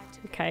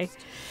 Okay.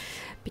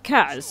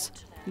 Because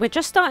we're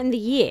just starting the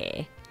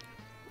year,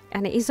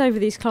 and it is over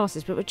these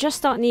classes, but we're just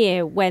starting the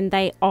year when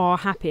they are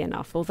happy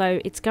enough,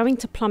 although it's going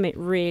to plummet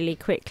really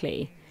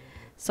quickly.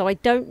 So I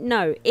don't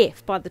know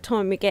if by the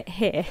time we get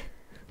here,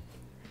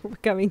 we're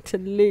going to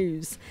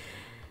lose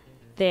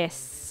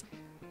this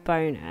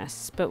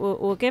bonus. But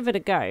we'll give it a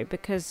go,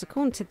 because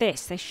according to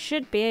this, they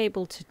should be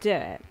able to do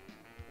it.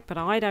 But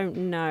I don't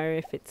know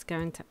if it's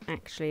going to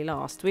actually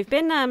last. We've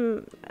been,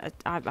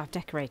 I've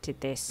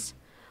decorated this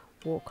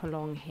walk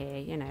along here,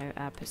 you know,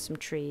 put some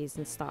trees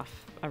and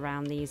stuff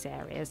around these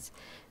areas,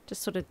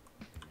 just sort of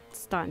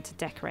starting to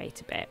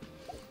decorate a bit.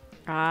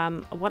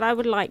 What I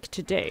would like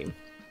to do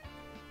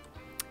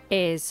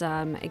is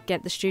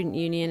get the student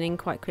union in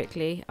quite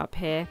quickly up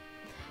here,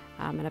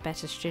 and a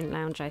better student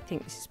lounge. I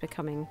think this is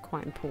becoming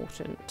quite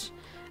important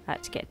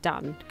to get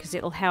done, because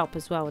it'll help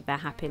as well with their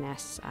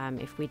happiness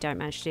if we don't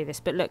manage to do this.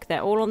 But look,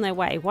 they're all on their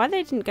way. Why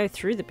they didn't go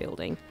through the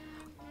building,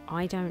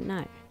 I don't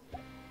know.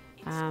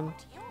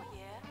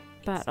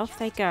 But off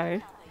they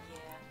go,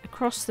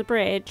 across the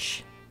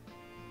bridge,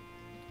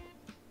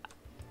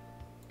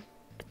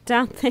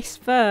 down this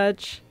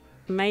verge,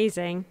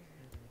 amazing,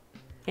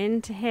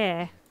 into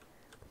here,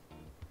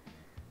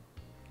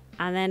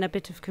 and then a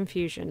bit of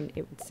confusion,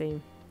 it would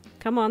seem.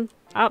 Come on,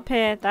 up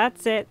here,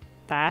 that's it,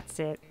 that's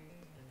it.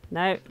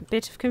 No,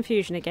 bit of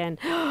confusion again.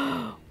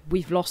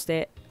 We've lost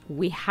it.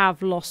 We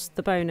have lost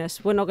the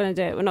bonus. We're not going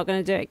to do it. We're not going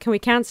to do it. Can we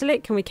cancel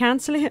it? Can we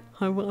cancel it?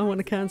 I want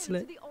to cancel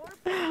it.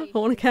 I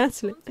want to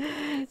cancel it.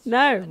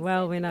 No.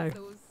 Well, we know.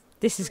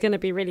 This is going to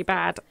be really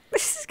bad.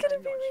 This is going to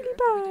be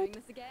really bad.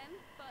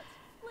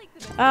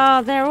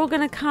 Oh, they're all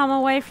going to come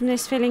away from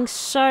this feeling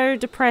so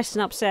depressed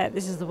and upset.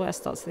 This is the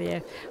worst start to the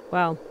year.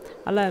 Well,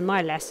 I learned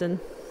my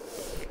lesson.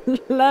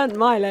 Learned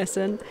my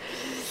lesson.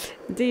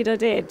 Indeed I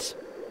did.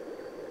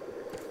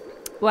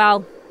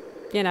 Well,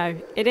 you know,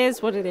 it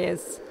is what it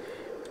is.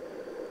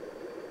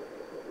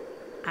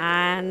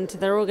 And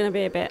they're all going to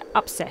be a bit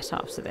upset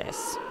after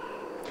this.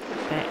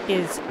 There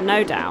is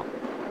no doubt.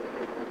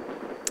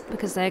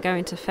 Because they're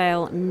going to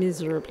fail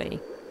miserably.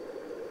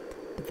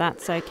 But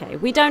that's okay.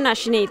 We don't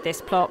actually need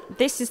this plot.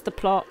 This is the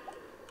plot.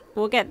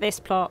 We'll get this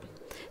plot.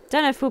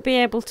 Don't know if we'll be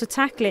able to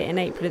tackle it in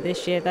April of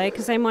this year, though,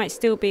 because they might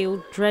still be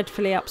all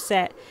dreadfully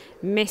upset,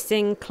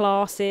 missing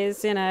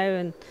classes, you know,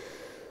 and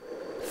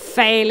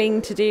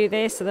failing to do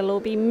this, so they'll all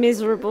be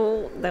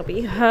miserable. They'll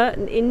be hurt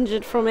and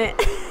injured from it.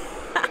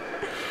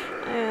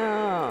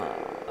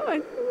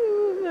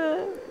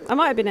 I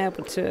might have been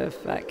able to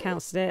have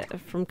cancelled it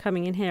from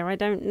coming in here. I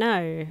don't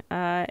know.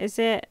 Is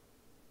it?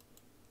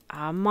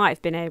 I might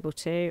have been able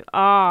to.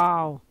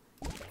 Oh.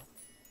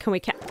 Can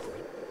we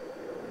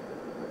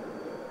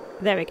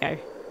there we go.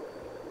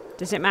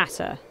 Does it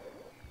matter?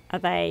 Are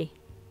they...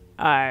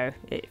 Oh,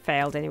 it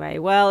failed anyway.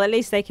 Well, at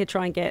least they could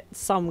try and get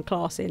some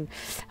class in.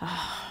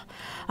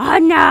 Oh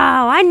no,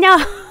 I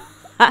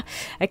know.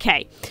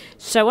 Okay,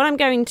 so what I'm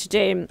going to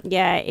do,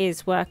 yeah,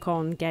 is work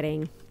on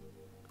getting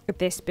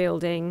this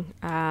building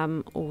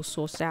all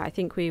sorted out. I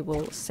think we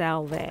will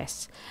sell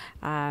this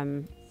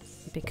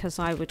because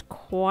I would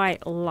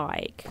quite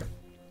like...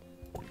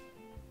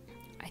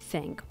 I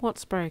think...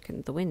 What's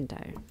broken? The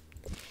window.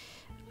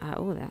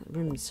 Oh, that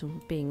room's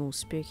being all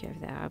spooky over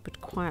there. I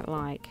would quite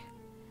like...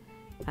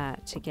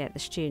 to get the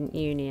student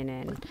union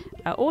in.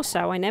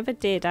 Also, I never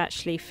did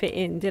actually fit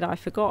in, did I?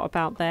 Forgot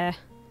about their...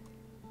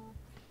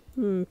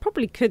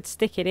 probably could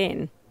stick it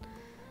in.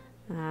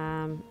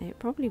 It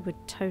probably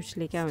would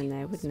totally go in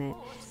there, wouldn't it?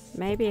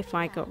 Maybe if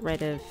I got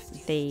rid of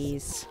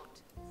these,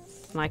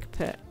 and I could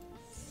put...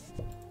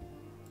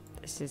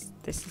 This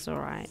is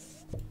alright.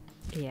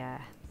 Yeah.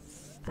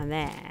 And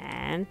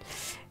then...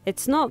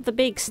 It's not the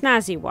big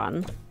snazzy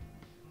one,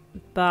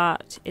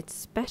 but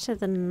it's better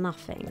than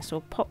nothing, so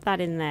we'll pop that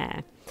in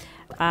there.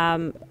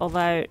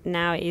 Although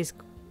now it is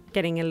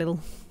getting a little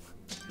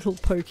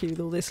pokey with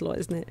all this lot,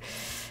 isn't it?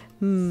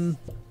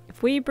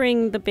 If we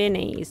bring the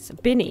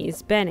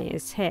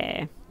bennies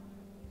here,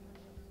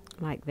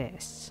 like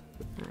this,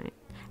 right?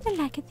 And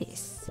like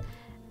this,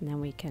 and then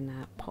we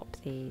can pop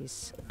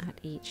these at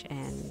each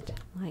end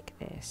like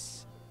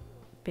this,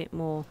 a bit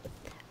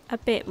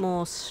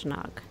more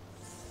snug.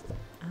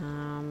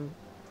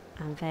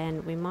 And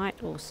then we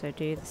might also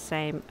do the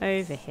same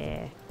over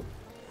here.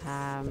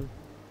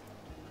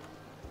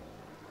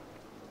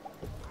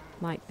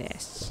 Like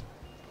this.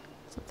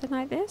 Something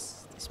like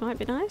this. This might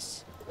be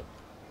nice.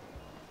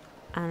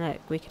 And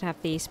look, we could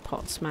have these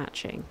pots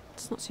matching.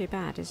 It's not too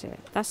bad, is it?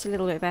 That's a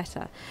little bit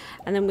better.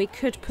 And then we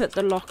could put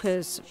the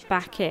lockers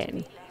back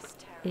in.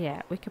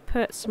 Yeah, we could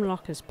put some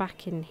lockers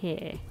back in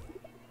here.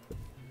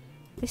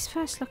 This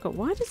first locker.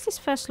 Why does this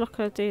first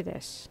locker do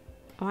this?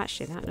 Oh,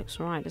 actually, that looks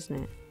right,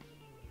 doesn't it?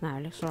 No,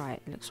 it looks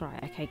right. It looks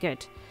right. Okay,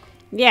 good.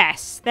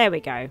 Yes, there we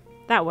go.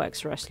 That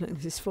works for us. Look,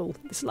 this is full.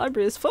 This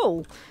library is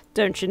full.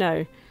 Don't you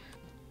know?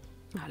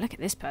 Oh, look at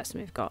this person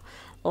we've got.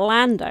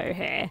 Lando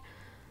here.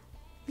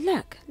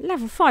 Look,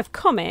 level 5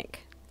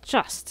 comic.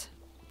 Just,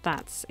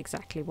 that's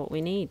exactly what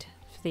we need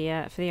for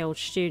the old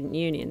student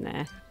union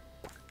there.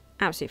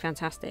 Absolutely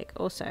fantastic.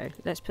 Also,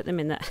 let's put them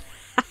in there.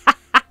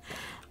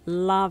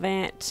 Love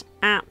it.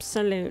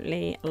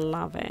 Absolutely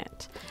love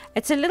it.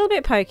 It's a little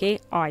bit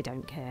pokey. I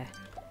don't care.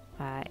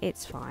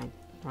 It's fine.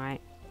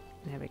 Right.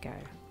 There we go.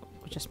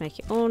 We'll just make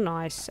it all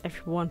nice.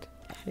 Everyone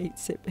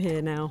hates it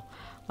here now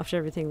after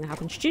everything that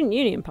happened. Student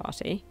union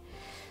party.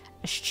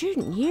 A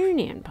student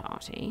union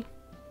party?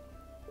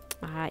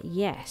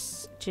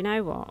 Yes. Do you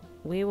know what?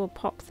 We will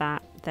pop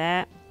that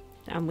there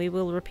and we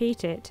will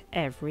repeat it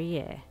every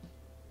year.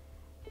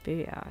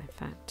 Booyah. In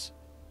fact,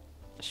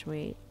 should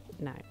we...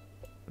 No.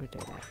 We'll do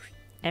that.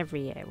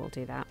 Every year we'll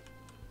do that.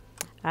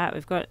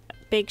 We've got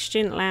big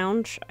student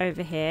lounge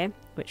over here,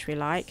 which we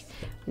like.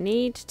 We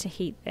need to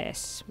heat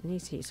this. We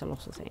need to heat a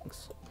lot of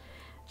things.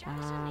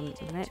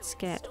 Let's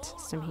get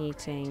some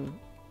heating.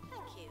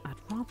 I'd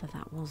rather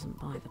that wasn't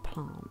by the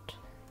plant.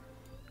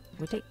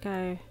 Would it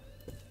go?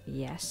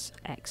 Yes,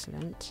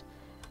 excellent.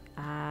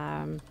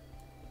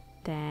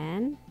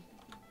 Then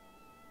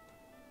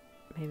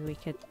maybe we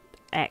could.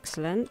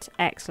 Excellent,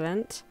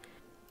 excellent.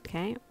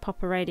 Okay,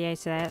 pop a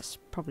radiator there. That's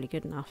probably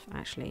good enough,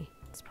 actually.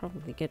 It's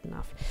probably good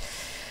enough.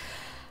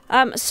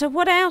 So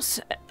what else?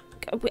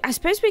 I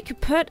suppose we could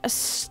put a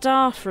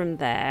staff room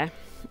there.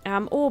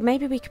 Or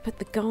maybe we could put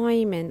the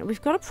GYM in.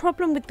 We've got a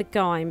problem with the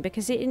GYM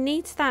because it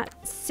needs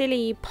that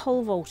silly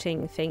pole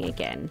vaulting thing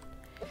again.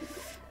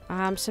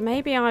 So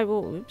maybe I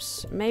will.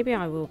 Oops. Maybe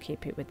I will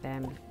keep it with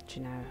them. Do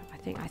you know? I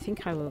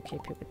think I will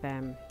keep it with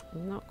them.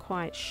 I'm not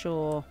quite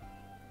sure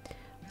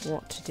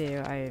what to do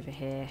over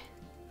here,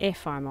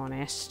 if I'm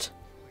honest.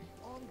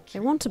 They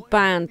want a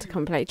band to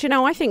come play. Do you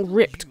know? I think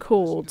ripped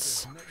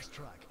chords.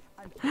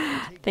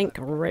 I think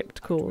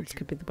ripped chords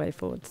could be the way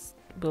forwards.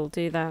 We'll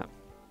do that.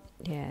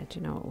 Yeah, do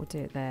you know what? We'll do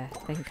it there.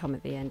 They can come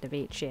at the end of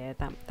each year.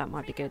 That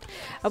might be good.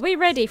 Are we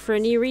ready for a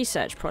new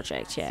research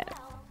project yet?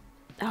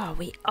 Oh,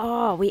 we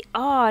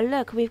are.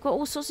 Look, we've got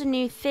all sorts of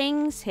new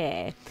things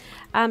here.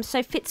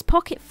 So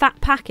Fitzpocket Fat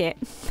Packet.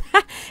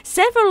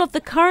 Several of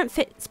the current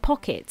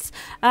Fitzpockets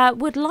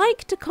would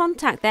like to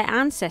contact their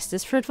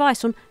ancestors for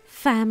advice on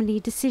family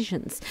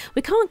decisions.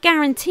 We can't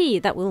guarantee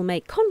that we'll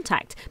make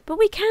contact, but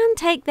we can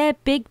take their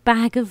big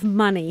bag of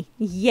money.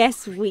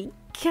 Yes, we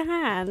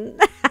can.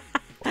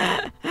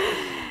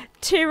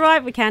 Too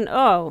right we can.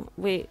 Oh,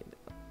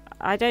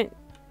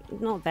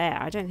 not there.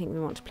 I don't think we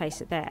want to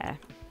place it there.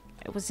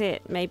 Was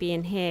it maybe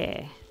in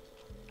here?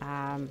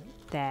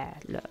 There,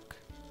 look.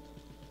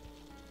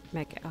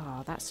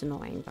 Oh, that's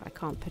annoying, but I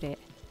can't put it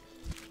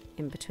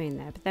in between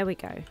there. But there we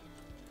go.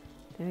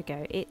 There we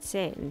go. It's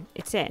in.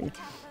 It's in.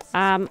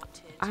 I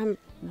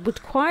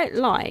would quite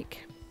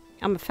like,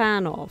 I'm a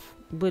fan of,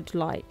 would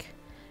like,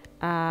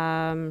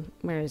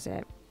 where is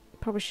it?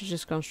 Probably should have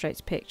just gone straight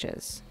to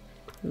pictures.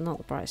 Not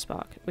the Bright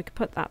Spark. We could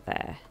put that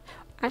there.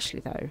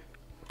 Actually, though,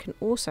 we can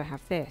also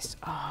have this.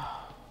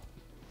 Oh.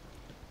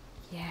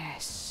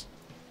 Yes.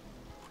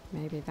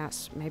 Maybe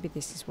this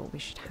is what we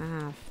should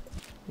have,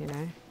 you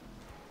know.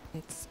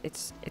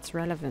 It's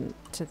relevant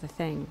to the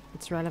thing.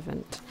 It's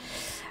relevant.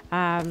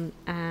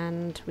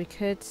 And we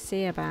could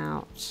see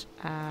about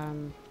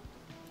no,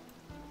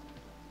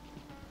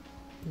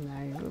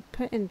 we'll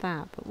put in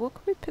that, but what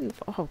could we put in?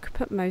 Oh, we could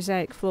put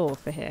mosaic floor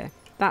for here.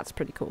 That's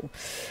pretty cool.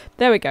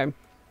 There we go.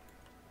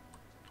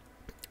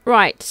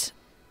 Right.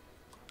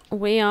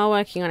 We are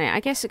working on it.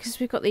 I guess because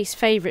we've got these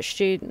favourite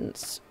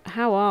students.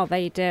 How are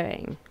they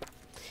doing?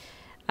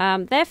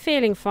 They're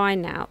feeling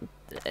fine now.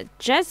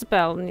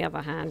 Jezebel, on the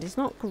other hand, is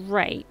not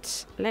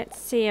great. Let's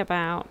see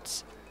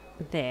about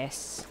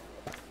this.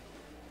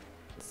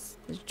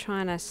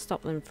 Trying to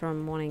stop them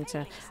from wanting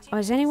to... Oh,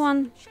 is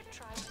anyone...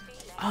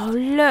 Oh,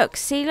 look.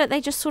 See, look, they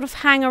just sort of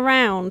hang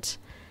around.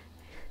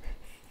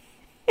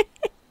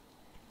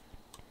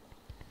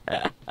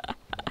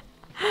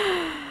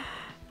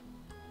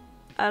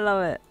 I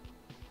love it.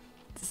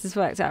 This has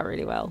worked out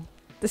really well.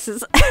 This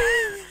is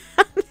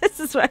this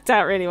has worked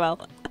out really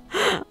well.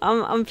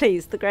 I'm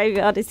pleased. The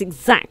graveyard is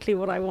exactly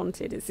what I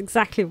wanted. It's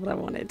exactly what I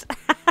wanted.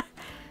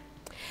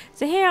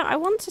 So here I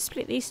want to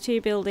split these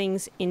two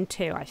buildings in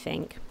two, I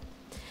think,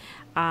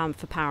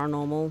 for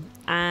paranormal,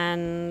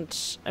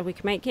 and we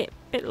can make it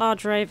a bit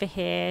larger over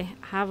here,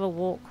 have a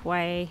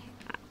walkway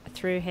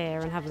through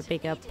here and have a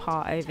bigger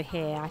part over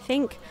here. I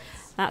think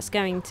that's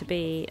going to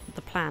be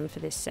the plan for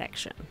this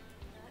section.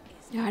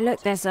 Oh,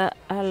 look, there's a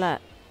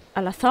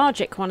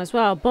lethargic one as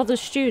well. Bothers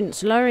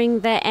students, lowering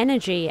their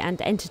energy and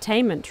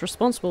entertainment,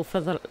 responsible for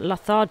the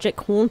lethargic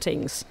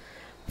hauntings.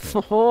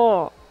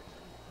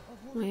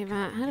 We've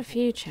had a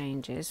few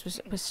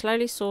changes. We're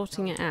slowly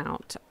sorting it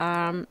out.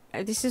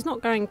 This is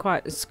not going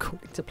quite as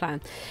according to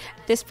plan.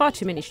 There's far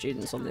too many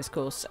students on this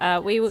course.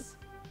 We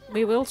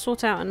will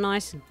sort out a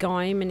nice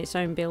GYM in its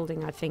own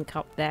building, I think,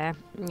 up there.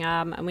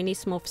 And we need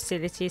some more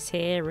facilities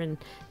here, and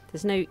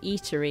there's no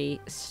eatery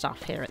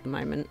stuff here at the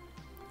moment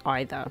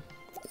either.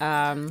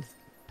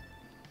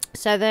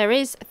 So there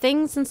is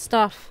things and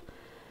stuff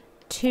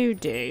to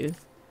do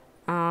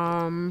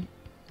for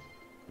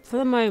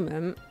the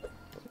moment,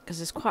 because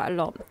there's quite a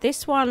lot.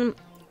 This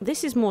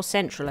is more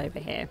central over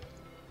here,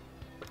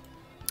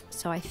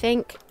 so I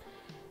think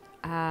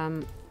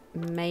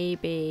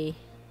maybe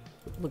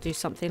we'll do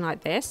something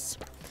like this.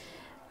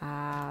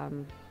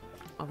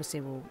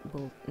 Obviously we'll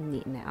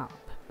neaten it up,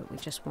 but we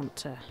just want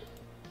to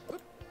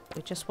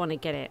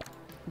get it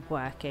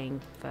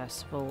working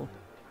first of all.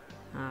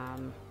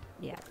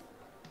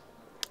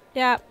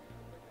 Yeah,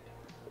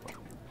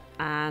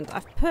 and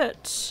I've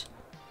put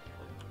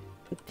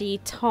the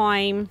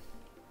time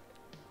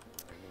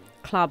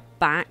club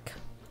back.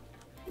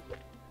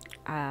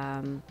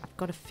 I've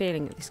got a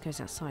feeling that this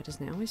goes outside,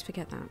 doesn't it? I always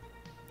forget that.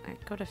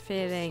 I've got a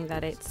feeling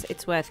that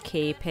it's worth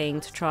keeping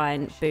to try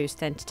and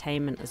boost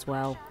entertainment as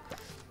well.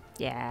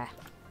 Yeah.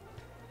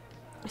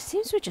 It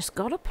seems we just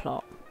got a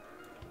plot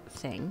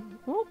thing.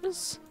 What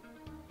was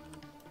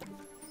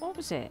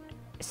it?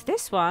 It's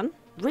this one.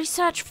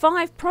 Research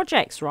 5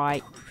 projects,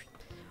 right?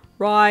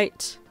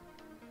 Right.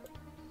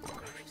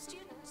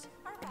 Students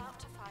are about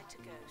to fight a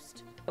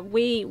ghost.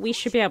 We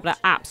should be able to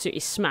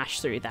absolutely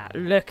smash through that.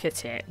 Look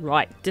at it.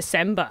 Right,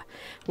 December.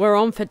 We're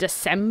on for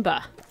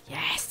December.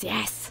 Yes,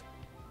 yes.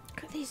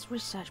 Look at these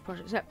research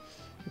projects. Look.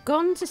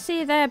 Gone to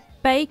see their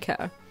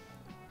baker.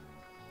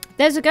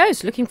 There's a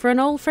ghost looking for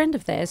an old friend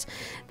of theirs.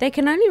 They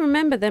can only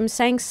remember them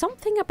saying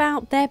something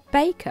about their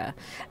baker.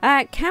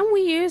 Can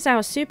we use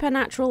our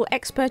supernatural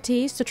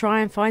expertise to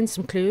try and find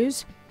some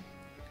clues?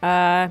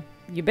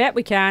 You bet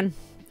we can.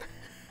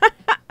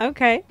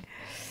 Okay.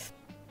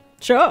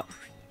 Sure.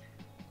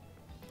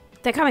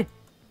 They're coming.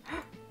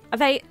 Are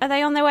they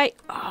on their way?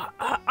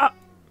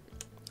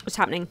 What's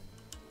happening?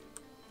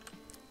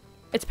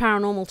 It's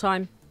paranormal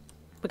time.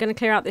 We're going to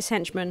clear out this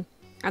henchman.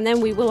 And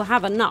then we will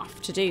have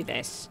enough to do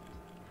this.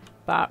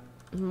 But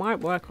might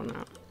work on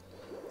that.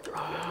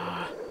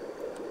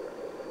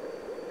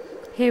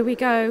 Here we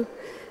go.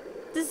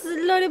 This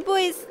is a lot of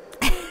boys.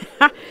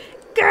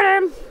 Get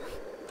him!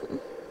 Oh,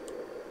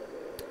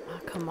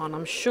 come on.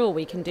 I'm sure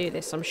we can do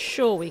this. I'm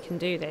sure we can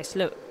do this.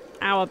 Look,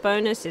 our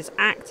bonus is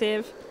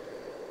active.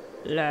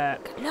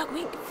 Look,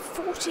 we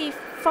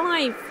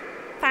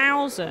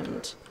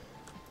 45,000.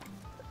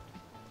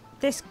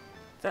 This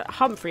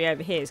Humphrey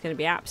over here is going to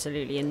be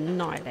absolutely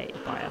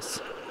annihilated by us.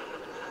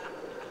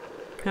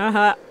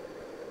 Haha.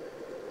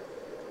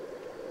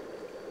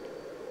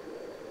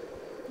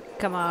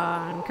 Come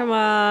on, come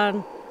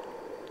on.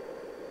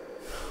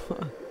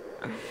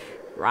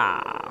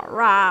 Rah,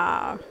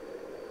 rah.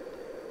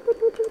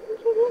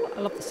 I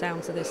love the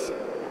sounds of this.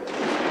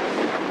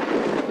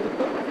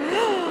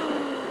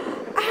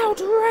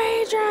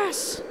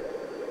 Outrageous!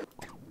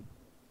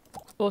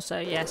 Also,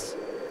 yes.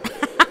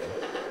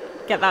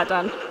 Get that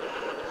done.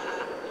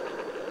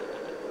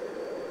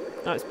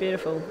 Oh, it's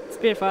beautiful. It's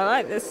beautiful. I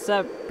like this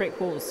brick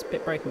wall's a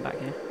bit broken back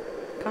here.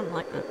 Kind of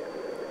like that.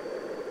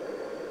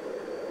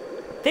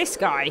 This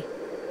guy.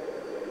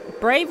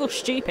 Brave or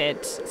stupid?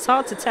 It's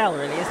hard to tell,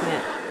 really, isn't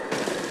it?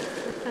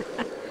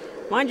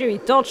 Mind you, he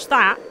dodged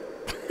that.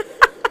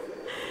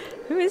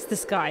 Who is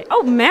this guy?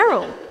 Oh,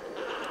 Meryl.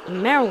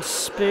 Meryl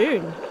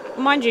Spoon.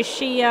 Mind you,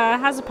 she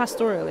has a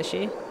pastoral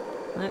issue.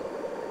 Look.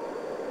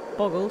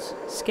 Boggles.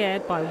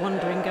 Scared by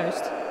wandering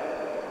ghost.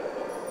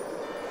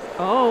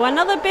 Oh,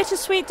 another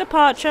bittersweet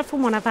departure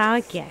from one of our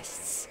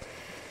guests.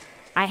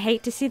 I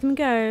hate to see them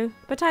go,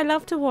 but I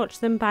love to watch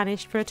them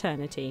banished for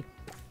eternity.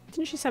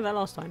 Didn't she say that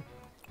last time?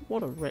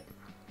 What a rip.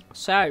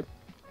 So,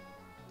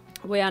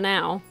 we are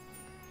now,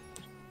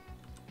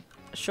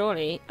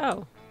 surely,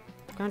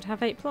 going to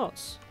have 8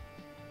 plots.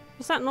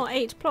 Was that not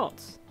 8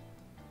 plots?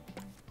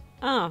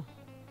 Oh,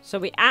 so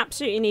we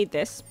absolutely need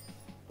this.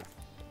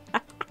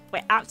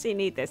 We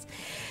absolutely need this.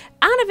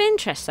 Out of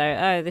interest, though,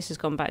 oh, this has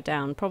gone back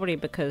down. Probably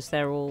because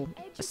they're all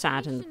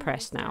sad and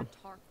depressed now.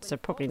 So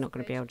probably not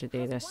going to be able to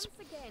do this.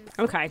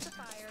 Okay.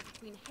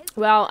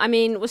 Well, I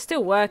mean, we're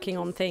still working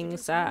on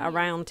things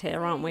around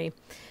here, aren't we?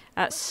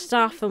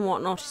 Stuff and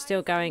whatnot is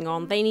still going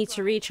on. They need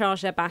to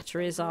recharge their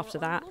batteries after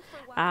that.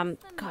 God,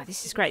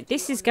 this is great.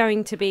 This is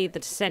going to be the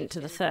descent to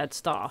the 3rd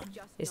star,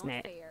 isn't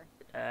it?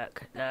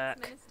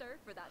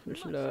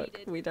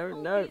 Look, we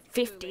don't know.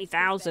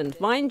 50,000.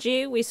 Mind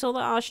you, we saw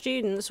that our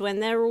students, when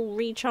they're all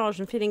recharged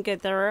and feeling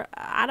good, they're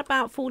at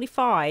about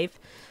 45.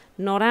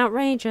 Not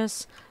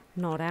outrageous.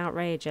 Not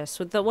outrageous.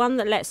 With the one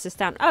that lets us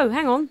down. Oh,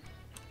 hang on.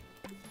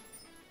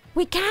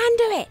 We can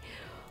do it.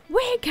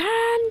 We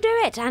can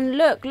do it. And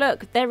look,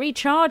 they're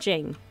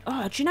recharging.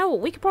 Oh, do you know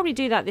what? We could probably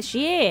do that this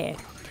year.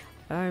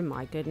 Oh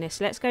my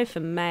goodness. Let's go for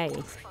May.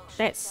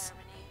 Let's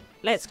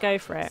go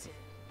for it.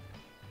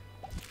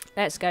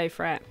 Let's go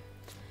for it.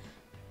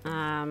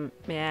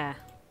 Yeah.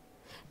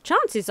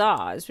 Chances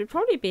are is we'd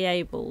probably be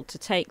able to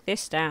take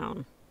this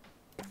down.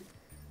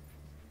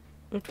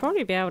 We'd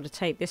probably be able to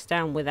take this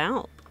down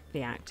without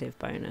the active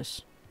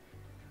bonus.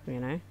 You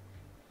know?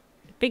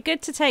 It'd be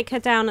good to take her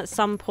down at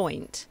some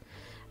point.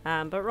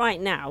 But right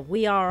now,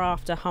 we are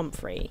after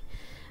Humphrey.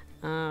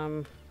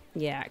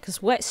 Yeah,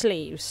 because wet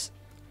sleeves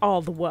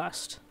are the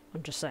worst.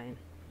 I'm just saying.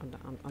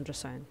 I'm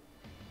just saying.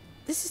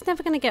 This is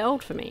never going to get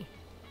old for me.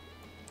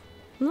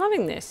 I'm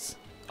loving this.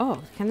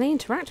 Oh, can they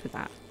interact with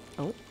that?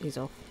 Oh, he's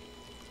off.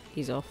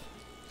 He's off.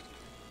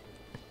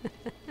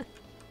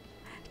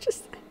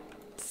 Just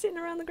sitting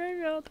around the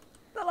graveyard.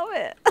 I love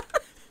it.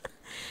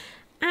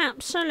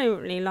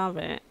 Absolutely love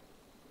it.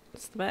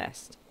 It's the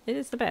best. It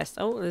is the best.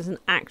 Oh, there's an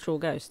actual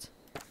ghost.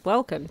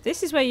 Welcome.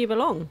 This is where you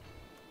belong.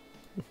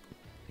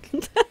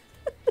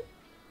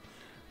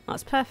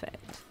 That's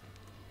perfect.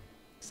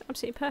 It's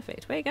absolutely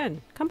perfect. Where are you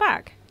going? Come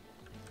back.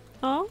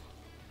 Oh.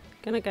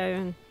 Gonna go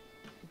and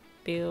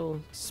be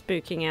all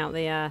spooking out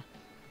the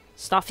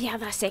stuff. Yeah,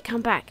 that's it.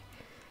 Come back.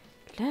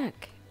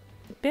 Look.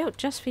 Built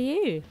just for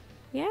you.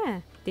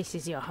 Yeah. This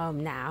is your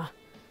home now.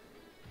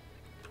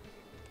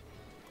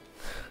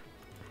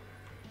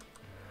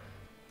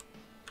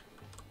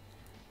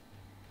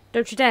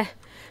 Don't you dare.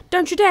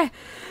 Don't you dare.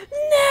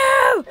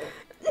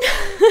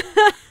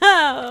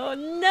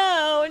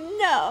 No!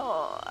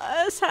 No!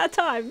 Sad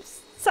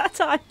times. Sad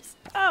times.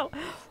 Oh.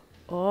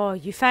 Oh,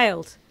 you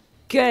failed.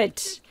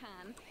 Good.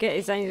 Good,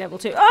 it's only level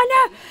 2. Oh,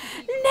 no!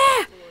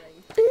 No!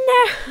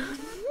 No!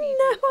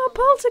 No, our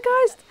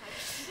poltergeist!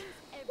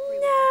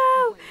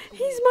 No!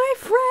 He's my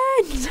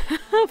friend!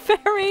 How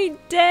very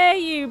dare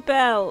you,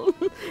 Belle!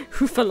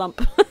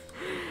 Hoofalump.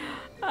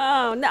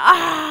 Oh, no!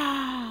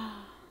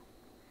 Ah!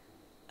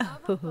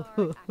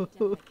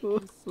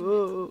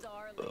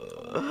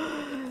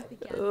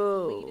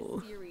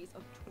 Oh.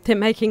 They're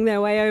making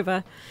their way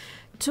over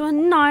to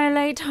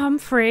annihilate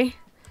Humphrey.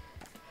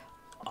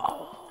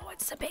 Oh,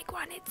 it's a big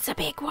one. It's a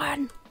big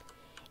one.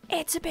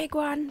 It's a big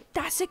one.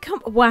 That's a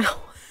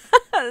wow.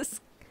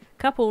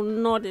 Couple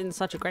not in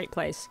such a great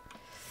place.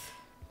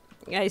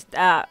 Guys,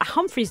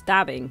 Humphrey's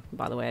dabbing,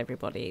 by the way,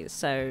 everybody.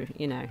 So,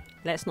 you know,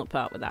 let's not put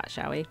up with that,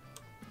 shall we?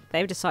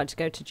 They've decided to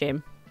go to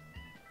gym.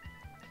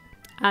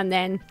 And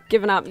then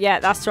given up. Yeah,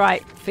 that's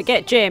right.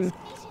 Forget gym.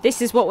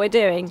 This is what we're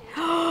doing.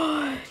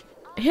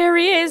 Here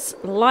he is,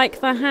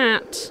 like the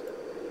hat.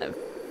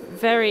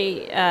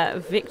 Very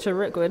Victor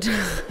Rookwood.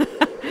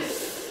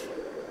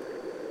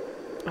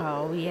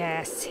 Oh,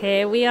 yes.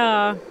 Here we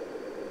are.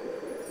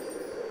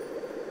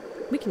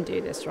 We can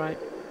do this, right?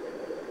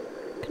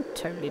 We can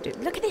totally do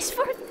it. Look at this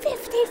for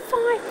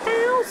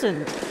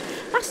 55,000.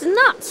 That's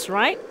nuts,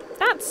 right?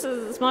 That's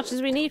as much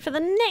as we need for the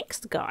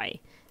next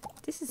guy.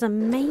 This is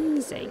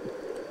amazing.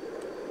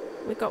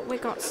 We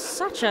got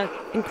such an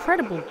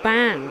incredible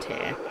band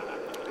here.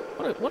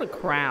 What a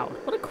crowd.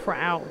 What a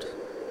crowd.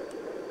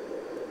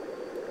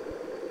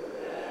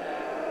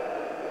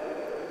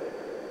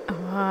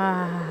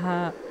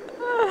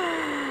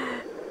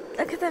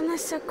 Look at them, they're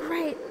so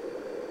great.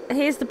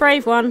 Here's the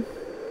brave one.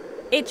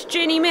 It's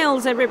Ginny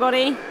Mills,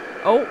 everybody.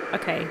 Oh,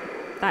 okay.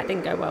 That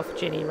didn't go well for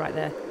Ginny right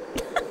there.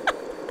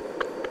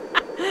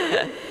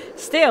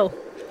 Still,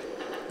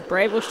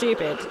 brave or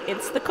stupid?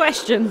 It's the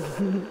question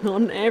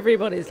on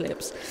everybody's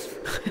lips.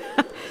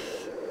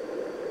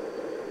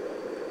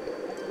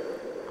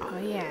 Oh,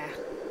 yeah.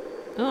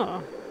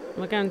 Oh,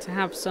 we're going to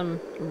have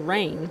some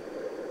rain.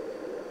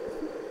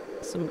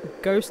 Some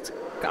ghost...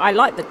 I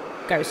like the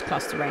ghost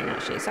cluster rain,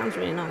 actually. It sounds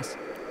really nice.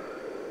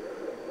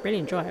 Really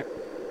enjoy it.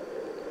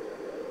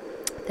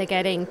 They're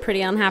getting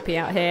pretty unhappy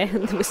out here.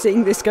 We're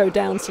seeing this go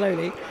down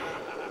slowly.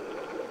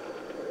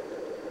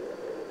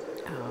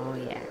 Oh,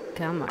 yeah.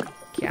 Come on.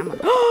 Come on.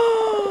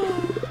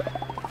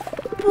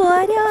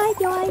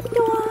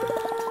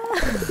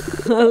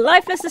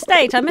 Lifeless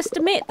estate. I must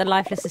admit the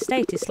lifeless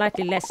estate is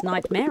slightly less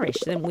nightmarish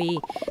than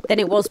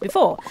it was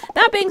before.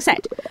 That being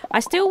said,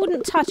 I still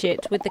wouldn't touch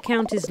it with the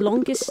county's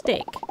longest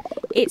stick.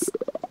 It's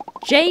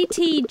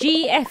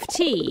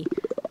JTGFT.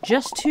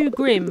 Just too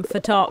grim for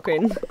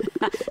Tarquin.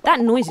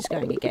 That noise is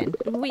going again.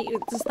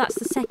 That's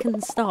the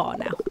second star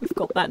now. We've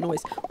got that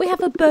noise. We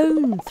have a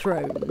bone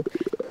thrown.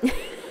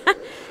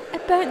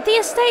 The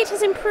estate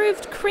has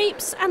improved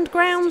creeps and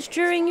grounds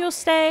during your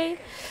stay.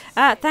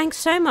 Thanks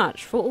so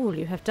much for all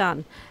you have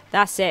done.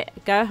 That's it.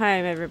 Go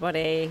home,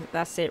 everybody.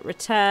 That's it.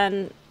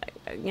 Return.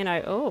 You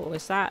know, oh,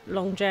 is that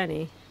long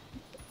journey?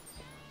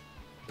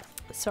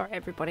 Sorry,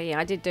 everybody.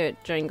 I did do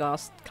it during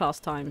class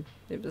time.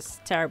 It was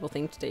a terrible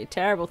thing to do.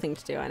 Terrible thing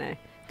to do, I know.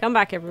 Come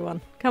back,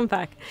 everyone. Come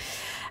back.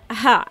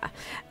 Aha.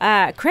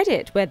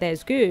 Credit where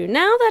there's goo.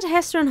 Now that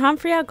Hester and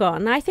Humphrey are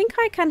gone, I think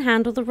I can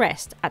handle the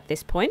rest. At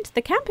this point,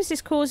 the campus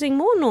is causing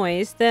more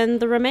noise than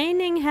the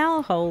remaining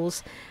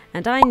hellholes,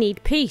 and I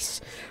need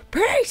peace.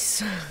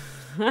 Peace!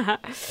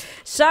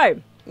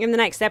 So, in the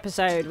next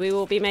episode, we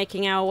will be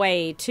making our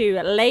way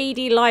to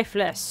Lady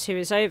Lifeless, who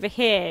is over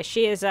here.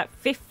 She is at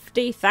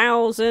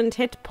 50,000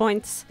 hit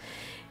points.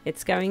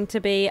 It's going to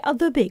be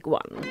the big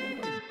one.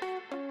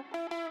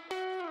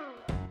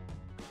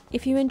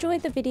 If you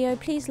enjoyed the video,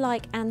 please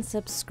like and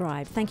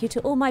subscribe. Thank you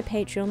to all my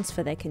Patreons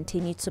for their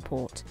continued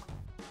support.